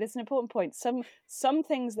laughing, but it's an important point. Some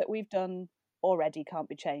things that we've done already can't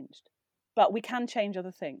be changed, but we can change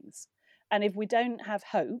other things. And if we don't have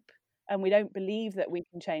hope, and we don't believe that we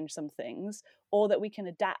can change some things, or that we can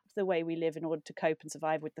adapt the way we live in order to cope and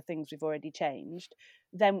survive with the things we've already changed,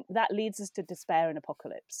 then that leads us to despair and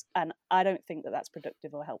apocalypse. And I don't think that that's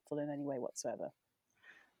productive or helpful in any way whatsoever.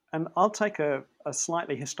 And I'll take a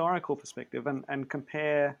slightly historical perspective and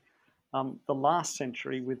compare the last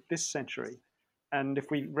century with this century. And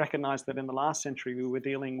if we recognize that in the last century we were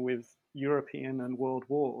dealing with European and world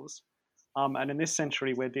wars, and in this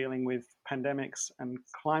century we're dealing with pandemics and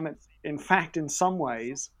climate, in fact, in some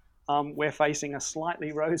ways, we're facing a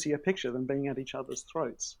slightly rosier picture than being at each other's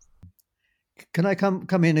throats. Can I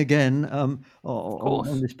come in again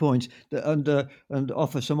on this point and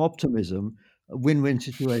offer some optimism? A win-win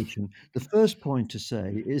situation. The first point to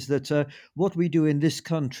say is that what we do in this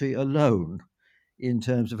country alone, in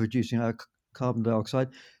terms of reducing our carbon dioxide,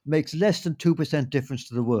 makes less than 2% difference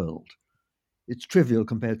to the world. It's trivial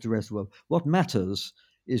compared to the rest of the world. What matters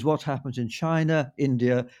is what happens in China,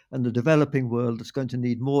 India, and the developing world that's going to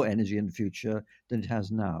need more energy in the future than it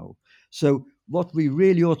has now. So what we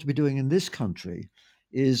really ought to be doing in this country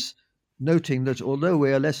is noting that although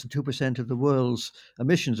we are less than 2% of the world's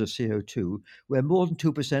emissions of CO2, we're more than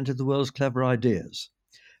 2% of the world's clever ideas.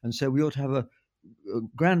 And so we ought to have a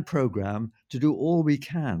grand program to do all we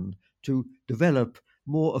can to develop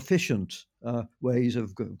more efficient ways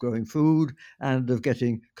of growing food and of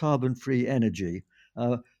getting carbon-free energy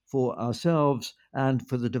for ourselves and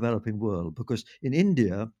for the developing world. Because in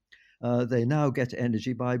India, they now get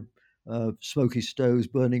energy by smoky stoves,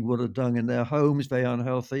 burning wood or dung in their homes, very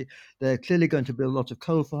unhealthy. They're clearly going to build lots of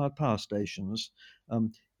coal-fired power stations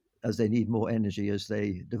as they need more energy as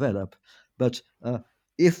they develop. But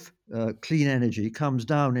if clean energy comes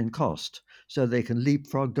down in cost, so they can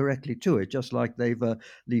leapfrog directly to it, just like they've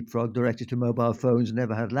leapfrogged directly to mobile phones and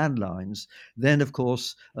never had landlines, then, of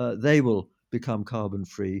course, they will become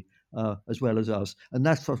carbon-free as well as us. And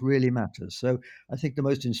that's what really matters. So I think the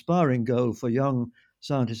most inspiring goal for young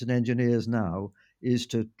scientists and engineers now is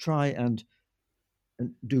to try and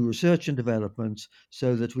do research and development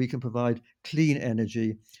so that we can provide clean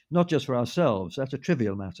energy, not just for ourselves, that's a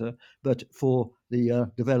trivial matter, but for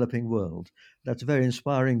the developing world. That's a very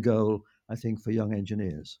inspiring goal, I think, for young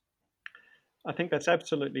engineers. I think that's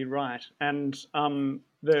absolutely right. And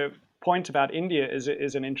the point about India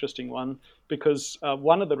is an interesting one, because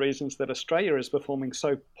one of the reasons that Australia is performing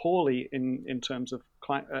so poorly in terms of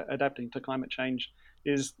adapting to climate change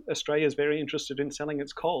is Australia is very interested in selling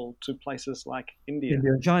its coal to places like India.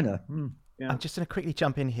 India and China. Yeah. I'm just going to quickly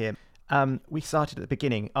jump in here. We started at the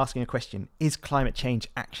beginning asking a question: is climate change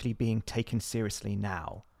actually being taken seriously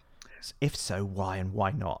now? If so, why and why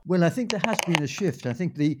not? Well, I think there has been a shift. I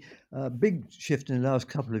think the big shift in the last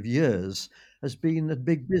couple of years has been that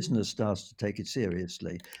big business starts to take it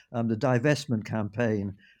seriously. The divestment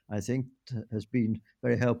campaign, I think, has been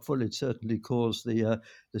very helpful. It certainly caused the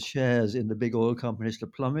shares in the big oil companies to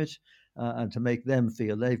plummet and to make them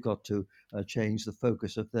feel they've got to change the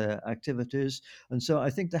focus of their activities. And so I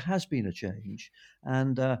think there has been a change.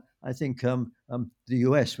 And I think the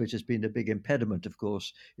US, which has been a big impediment, of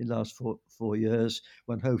course, in the last four years,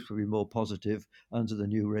 one hopes will be more positive under the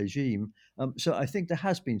new regime. So I think there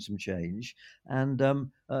has been some change. And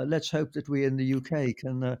let's hope that we in the UK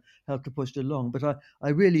can help to push it along. But I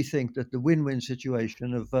really think that the win-win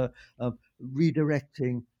situation of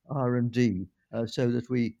redirecting R&D so that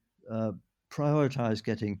we prioritize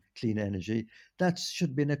getting clean energy, that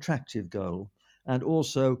should be an attractive goal. And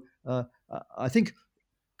also, I think,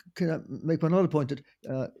 can I make one other point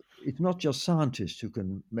that it's not just scientists who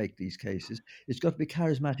can make these cases. It's got to be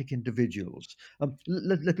charismatic individuals.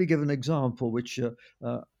 Let me give an example which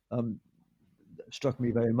struck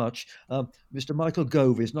me very much. Mr. Michael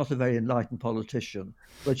Gove is not a very enlightened politician,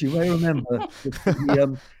 but you may remember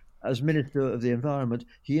that he, as Minister of the Environment,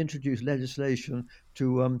 he introduced legislation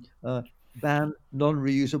to ban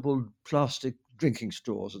non-reusable plastic drinking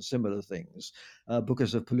straws and similar things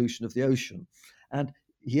because of pollution of the ocean. And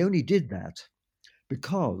he only did that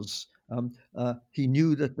because he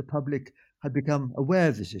knew that the public had become aware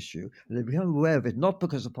of this issue. And they'd become aware of it not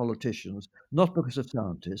because of politicians, not because of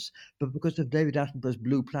scientists, but because of David Attenborough's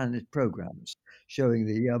Blue Planet programs, showing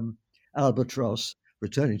the albatross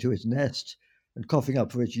returning to its nest and coughing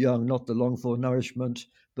up for its young, not the longed-for nourishment,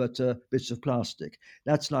 but bits of plastic.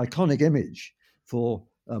 That's an iconic image for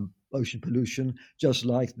ocean pollution, just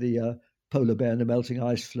like the polar bear and the melting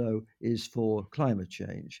ice flow is for climate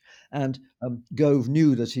change. And Gove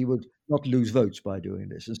knew that he would not lose votes by doing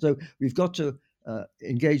this. And so we've got to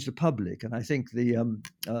engage the public. And I think the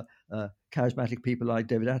charismatic people like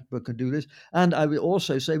David Attenborough can do this. And I would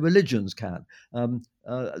also say religions can.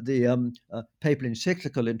 The papal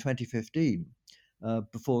encyclical in 2015,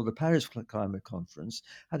 before the Paris Climate Conference,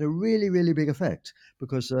 had a really, really big effect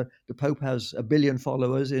because the Pope has 1 billion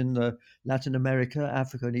followers in Latin America,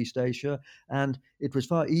 Africa, and East Asia. And it was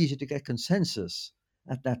far easier to get consensus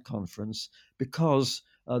at that conference because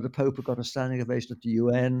the Pope had got a standing ovation at the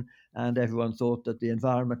UN and everyone thought that the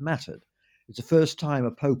environment mattered. It's the first time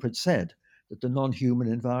a Pope had said that the non-human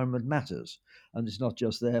environment matters and it's not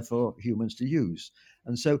just there for humans to use.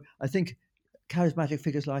 And so I think charismatic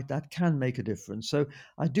figures like that can make a difference. So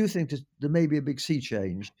I do think that there may be a big sea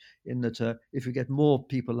change in that if we get more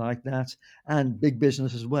people like that and big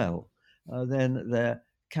business as well, then there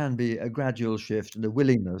can be a gradual shift and a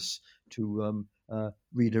willingness to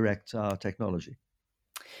redirect our technology.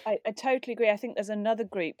 I totally agree. I think there's another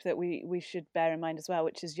group that we should bear in mind as well,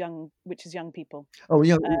 which is young people. Oh,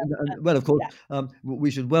 yeah. Well, of course, yeah.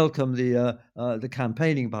 We should welcome the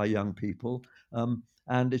campaigning by young people,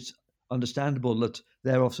 and it's understandable that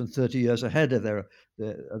they're often 30 years ahead of their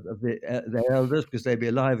elders because they'll be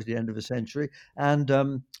alive at the end of a century. And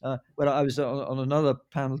well, I was on another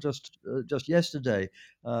panel just yesterday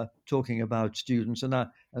talking about students, and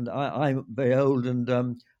I'm very old,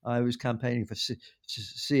 and I was campaigning for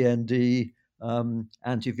CND,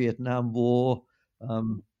 anti-Vietnam War,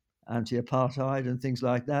 anti-apartheid, and things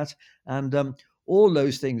like that. And all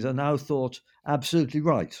those things are now thought absolutely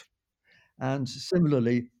right. And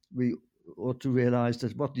similarly, we ought to realize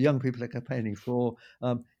that what the young people are campaigning for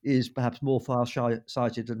is perhaps more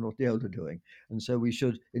far-sighted than what the older are doing. And so we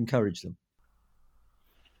should encourage them.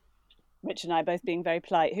 Rich and I both being very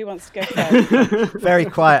polite. Who wants to go first? Very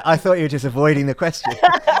quiet. I thought you were just avoiding the question.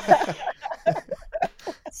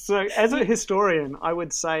 So as a historian, I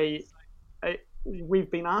would say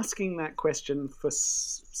we've been asking that question for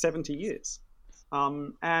 70 years.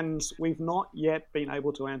 And we've not yet been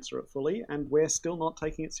able to answer it fully, and we're still not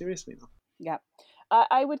taking it seriously enough. Yeah,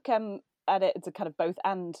 I would come at it as a kind of both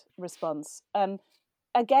and response.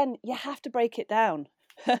 Again, you have to break it down.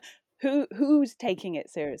 who's taking it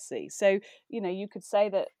seriously? So, you could say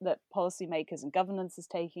that policymakers and governance is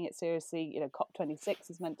taking it seriously. COP26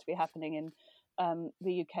 is meant to be happening in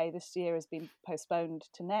the UK this year, has been postponed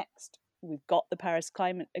to next. We've got the Paris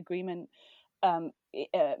Climate Agreement.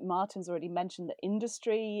 Martin's already mentioned that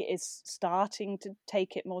industry is starting to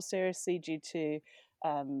take it more seriously due to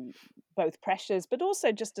both pressures, but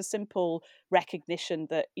also just a simple recognition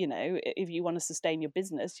that, if you want to sustain your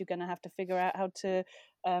business, you're going to have to figure out how to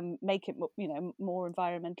make it, more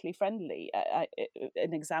environmentally friendly.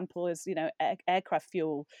 An example is, aircraft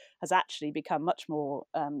fuel has actually become much more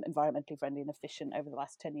environmentally friendly and efficient over the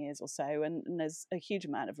last 10 years or so. And there's a huge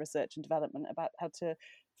amount of research and development about how to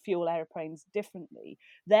fuel airplanes differently.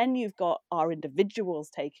 Then you've got our individuals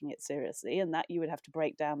taking it seriously, and that you would have to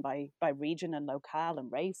break down by region and locale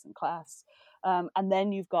and race and class. And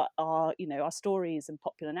then you've got our stories and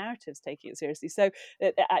popular narratives taking it seriously. So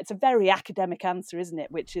it's a very academic answer, isn't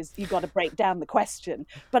it? Which is, you've got to break down the question.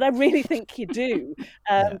 But I really think you do,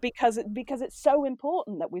 because it's so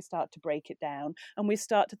important that we start to break it down and we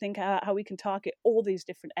start to think how we can target all these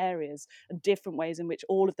different areas and different ways in which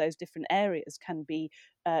all of those different areas can be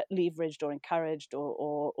leveraged or encouraged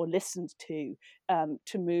or listened to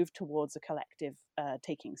move towards a collective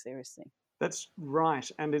taking seriously. That's right.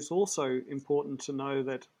 And it's also important to know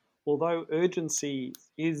that although urgency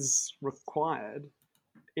is required,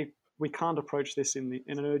 we can't approach this in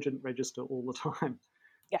an urgent register all the time.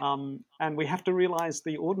 Yeah. And we have to realize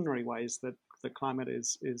the ordinary ways that the climate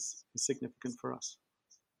is significant for us.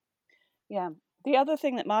 Yeah. The other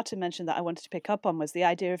thing that Martin mentioned that I wanted to pick up on was the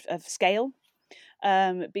idea of scale.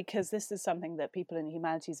 Because this is something that people in the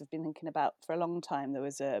humanities have been thinking about for a long time. There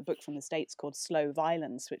was a book from the States called Slow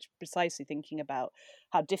Violence, which precisely thinking about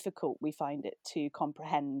how difficult we find it to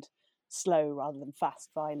comprehend slow rather than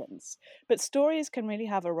fast violence. But stories can really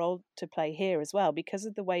have a role to play here as well, because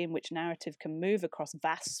of the way in which narrative can move across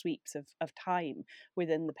vast sweeps of time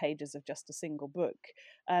within the pages of just a single book.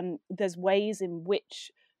 There's ways in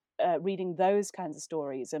which reading those kinds of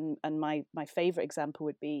stories, and my favorite example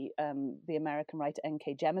would be the American writer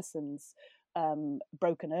N.K. Jemisin's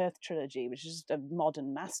Broken Earth trilogy, which is just a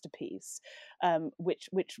modern masterpiece,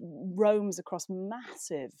 which roams across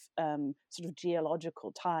massive sort of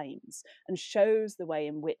geological times and shows the way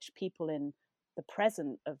in which people in the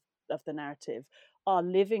present of the narrative are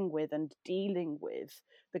living with and dealing with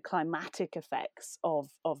the climatic effects of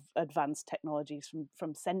advanced technologies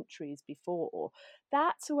from centuries before.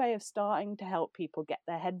 That's a way of starting to help people get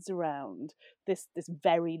their heads around this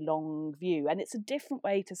very long view. And it's a different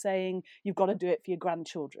way to saying you've got to do it for your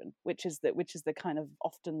grandchildren, which is the kind of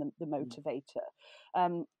often the motivator.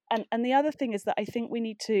 And the other thing is that I think we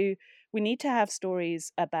need to have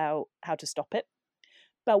stories about how to stop it.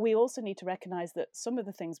 But we also need to recognise that some of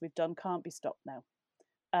the things we've done can't be stopped now,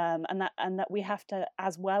 and that we have to,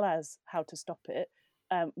 as well as how to stop it,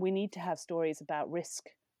 we need to have stories about risk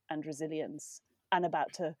and resilience and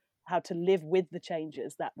about how to live with the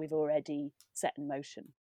changes that we've already set in motion.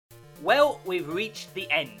 Well, we've reached the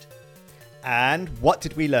end. And what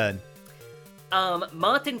did we learn?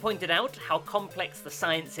 Martin pointed out how complex the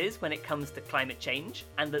science is when it comes to climate change,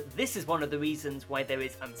 and that this is one of the reasons why there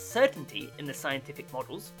is uncertainty in the scientific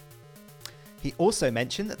models. He also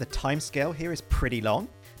mentioned that the timescale here is pretty long.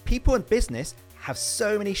 People and business have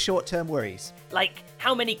so many short-term worries. Like,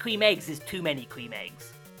 how many cream eggs is too many cream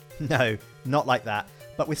eggs? No, not like that.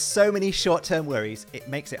 But with so many short-term worries, it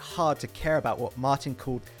makes it hard to care about what Martin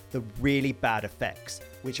called the really bad effects,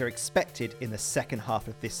 which are expected in the second half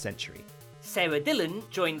of this century. Sarah Dillon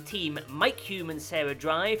joined team Mike Hume and Sarah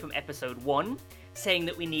Dry from episode 1, saying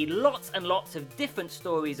that we need lots and lots of different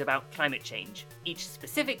stories about climate change, each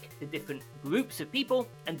specific to different groups of people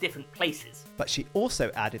and different places. But she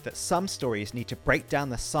also added that some stories need to break down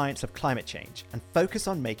the science of climate change and focus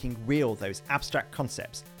on making real those abstract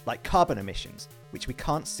concepts, like carbon emissions, which we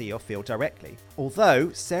can't see or feel directly.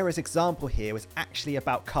 Although Sarah's example here was actually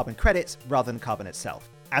about carbon credits rather than carbon itself.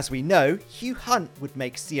 As we know, Hugh Hunt would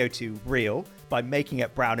make CO2 real by making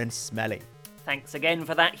it brown and smelly. Thanks again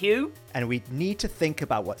for that, Hugh. And we need to think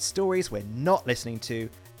about what stories we're not listening to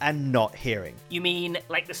and not hearing. You mean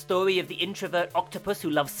like the story of the introvert octopus who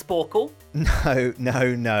loves Sporkle?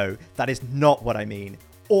 No. That is not what I mean,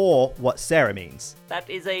 or what Sarah means. That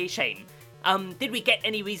is a shame. Did we get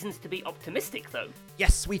any reasons to be optimistic, though?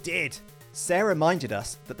 Yes, we did. Sarah reminded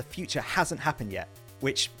us that the future hasn't happened yet,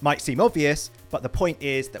 which might seem obvious, but the point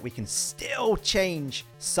is that we can still change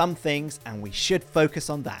some things and we should focus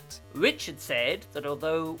on that. Richard said that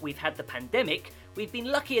although we've had the pandemic, we've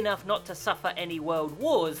been lucky enough not to suffer any world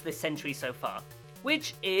wars this century so far,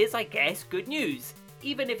 which is, I guess, good news,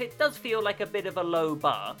 even if it does feel like a bit of a low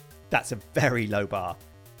bar. That's a very low bar.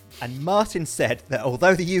 And Martin said that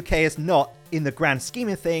although the UK is not, in the grand scheme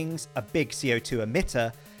of things, a big CO2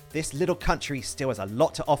 emitter, this little country still has a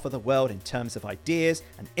lot to offer the world in terms of ideas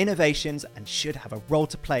and innovations and should have a role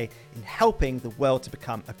to play in helping the world to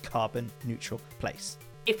become a carbon neutral place.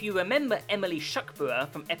 If you remember Emily Schuckbauer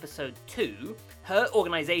from episode 2, her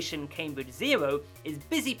organisation Cambridge Zero is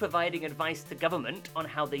busy providing advice to government on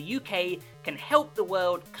how the UK can help the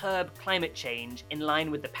world curb climate change in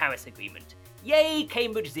line with the Paris Agreement. Yay,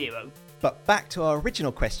 Cambridge Zero! But back to our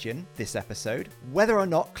original question this episode, whether or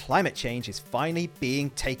not climate change is finally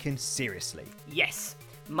being taken seriously. Yes,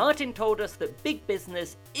 Martin told us that big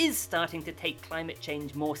business is starting to take climate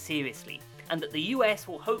change more seriously, and that the US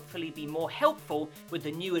will hopefully be more helpful with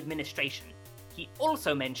the new administration. He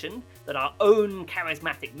also mentioned that our own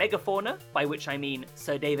charismatic megafauna, by which I mean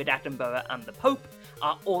Sir David Attenborough and the Pope,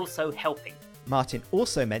 are also helping. Martin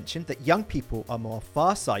also mentioned that young people are more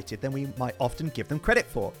far-sighted than we might often give them credit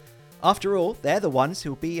for. After all, they're the ones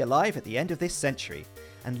who will be alive at the end of this century,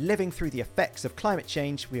 and living through the effects of climate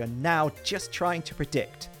change we are now just trying to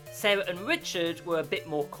predict. Sarah and Richard were a bit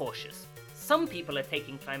more cautious. Some people are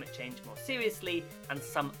taking climate change more seriously, and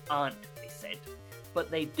some aren't, they said. But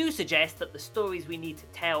they do suggest that the stories we need to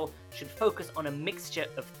tell should focus on a mixture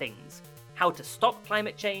of things. How to stop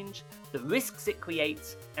climate change, the risks it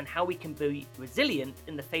creates, and how we can be resilient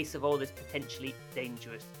in the face of all this potentially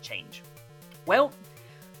dangerous change. Well,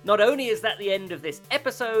 not only is that the end of this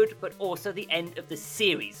episode, but also the end of the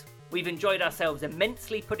series. We've enjoyed ourselves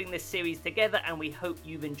immensely putting this series together, and we hope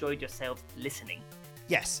you've enjoyed yourselves listening.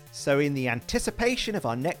 Yes, so in the anticipation of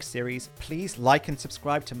our next series, please like and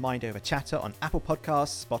subscribe to Mind Over Chatter on Apple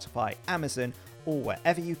Podcasts, Spotify, Amazon, or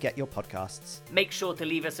wherever you get your podcasts. Make sure to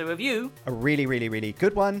leave us a review. A really, really, really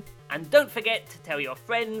good one. And don't forget to tell your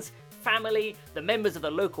friends, family, the members of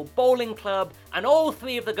the local bowling club, and all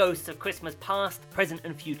 3 of the ghosts of Christmas past, present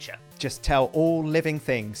and future. Just tell all living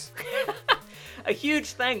things. A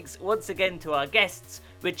huge thanks once again to our guests,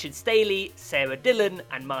 Richard Staley, Sarah Dillon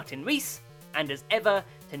and Martin Rees, and as ever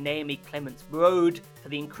to Naomi Clements-Broad for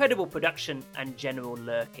the incredible production and general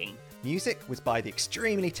lurking. Music was by the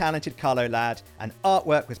extremely talented Carlo Ladd, and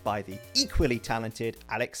artwork was by the equally talented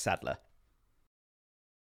Alex Sadler.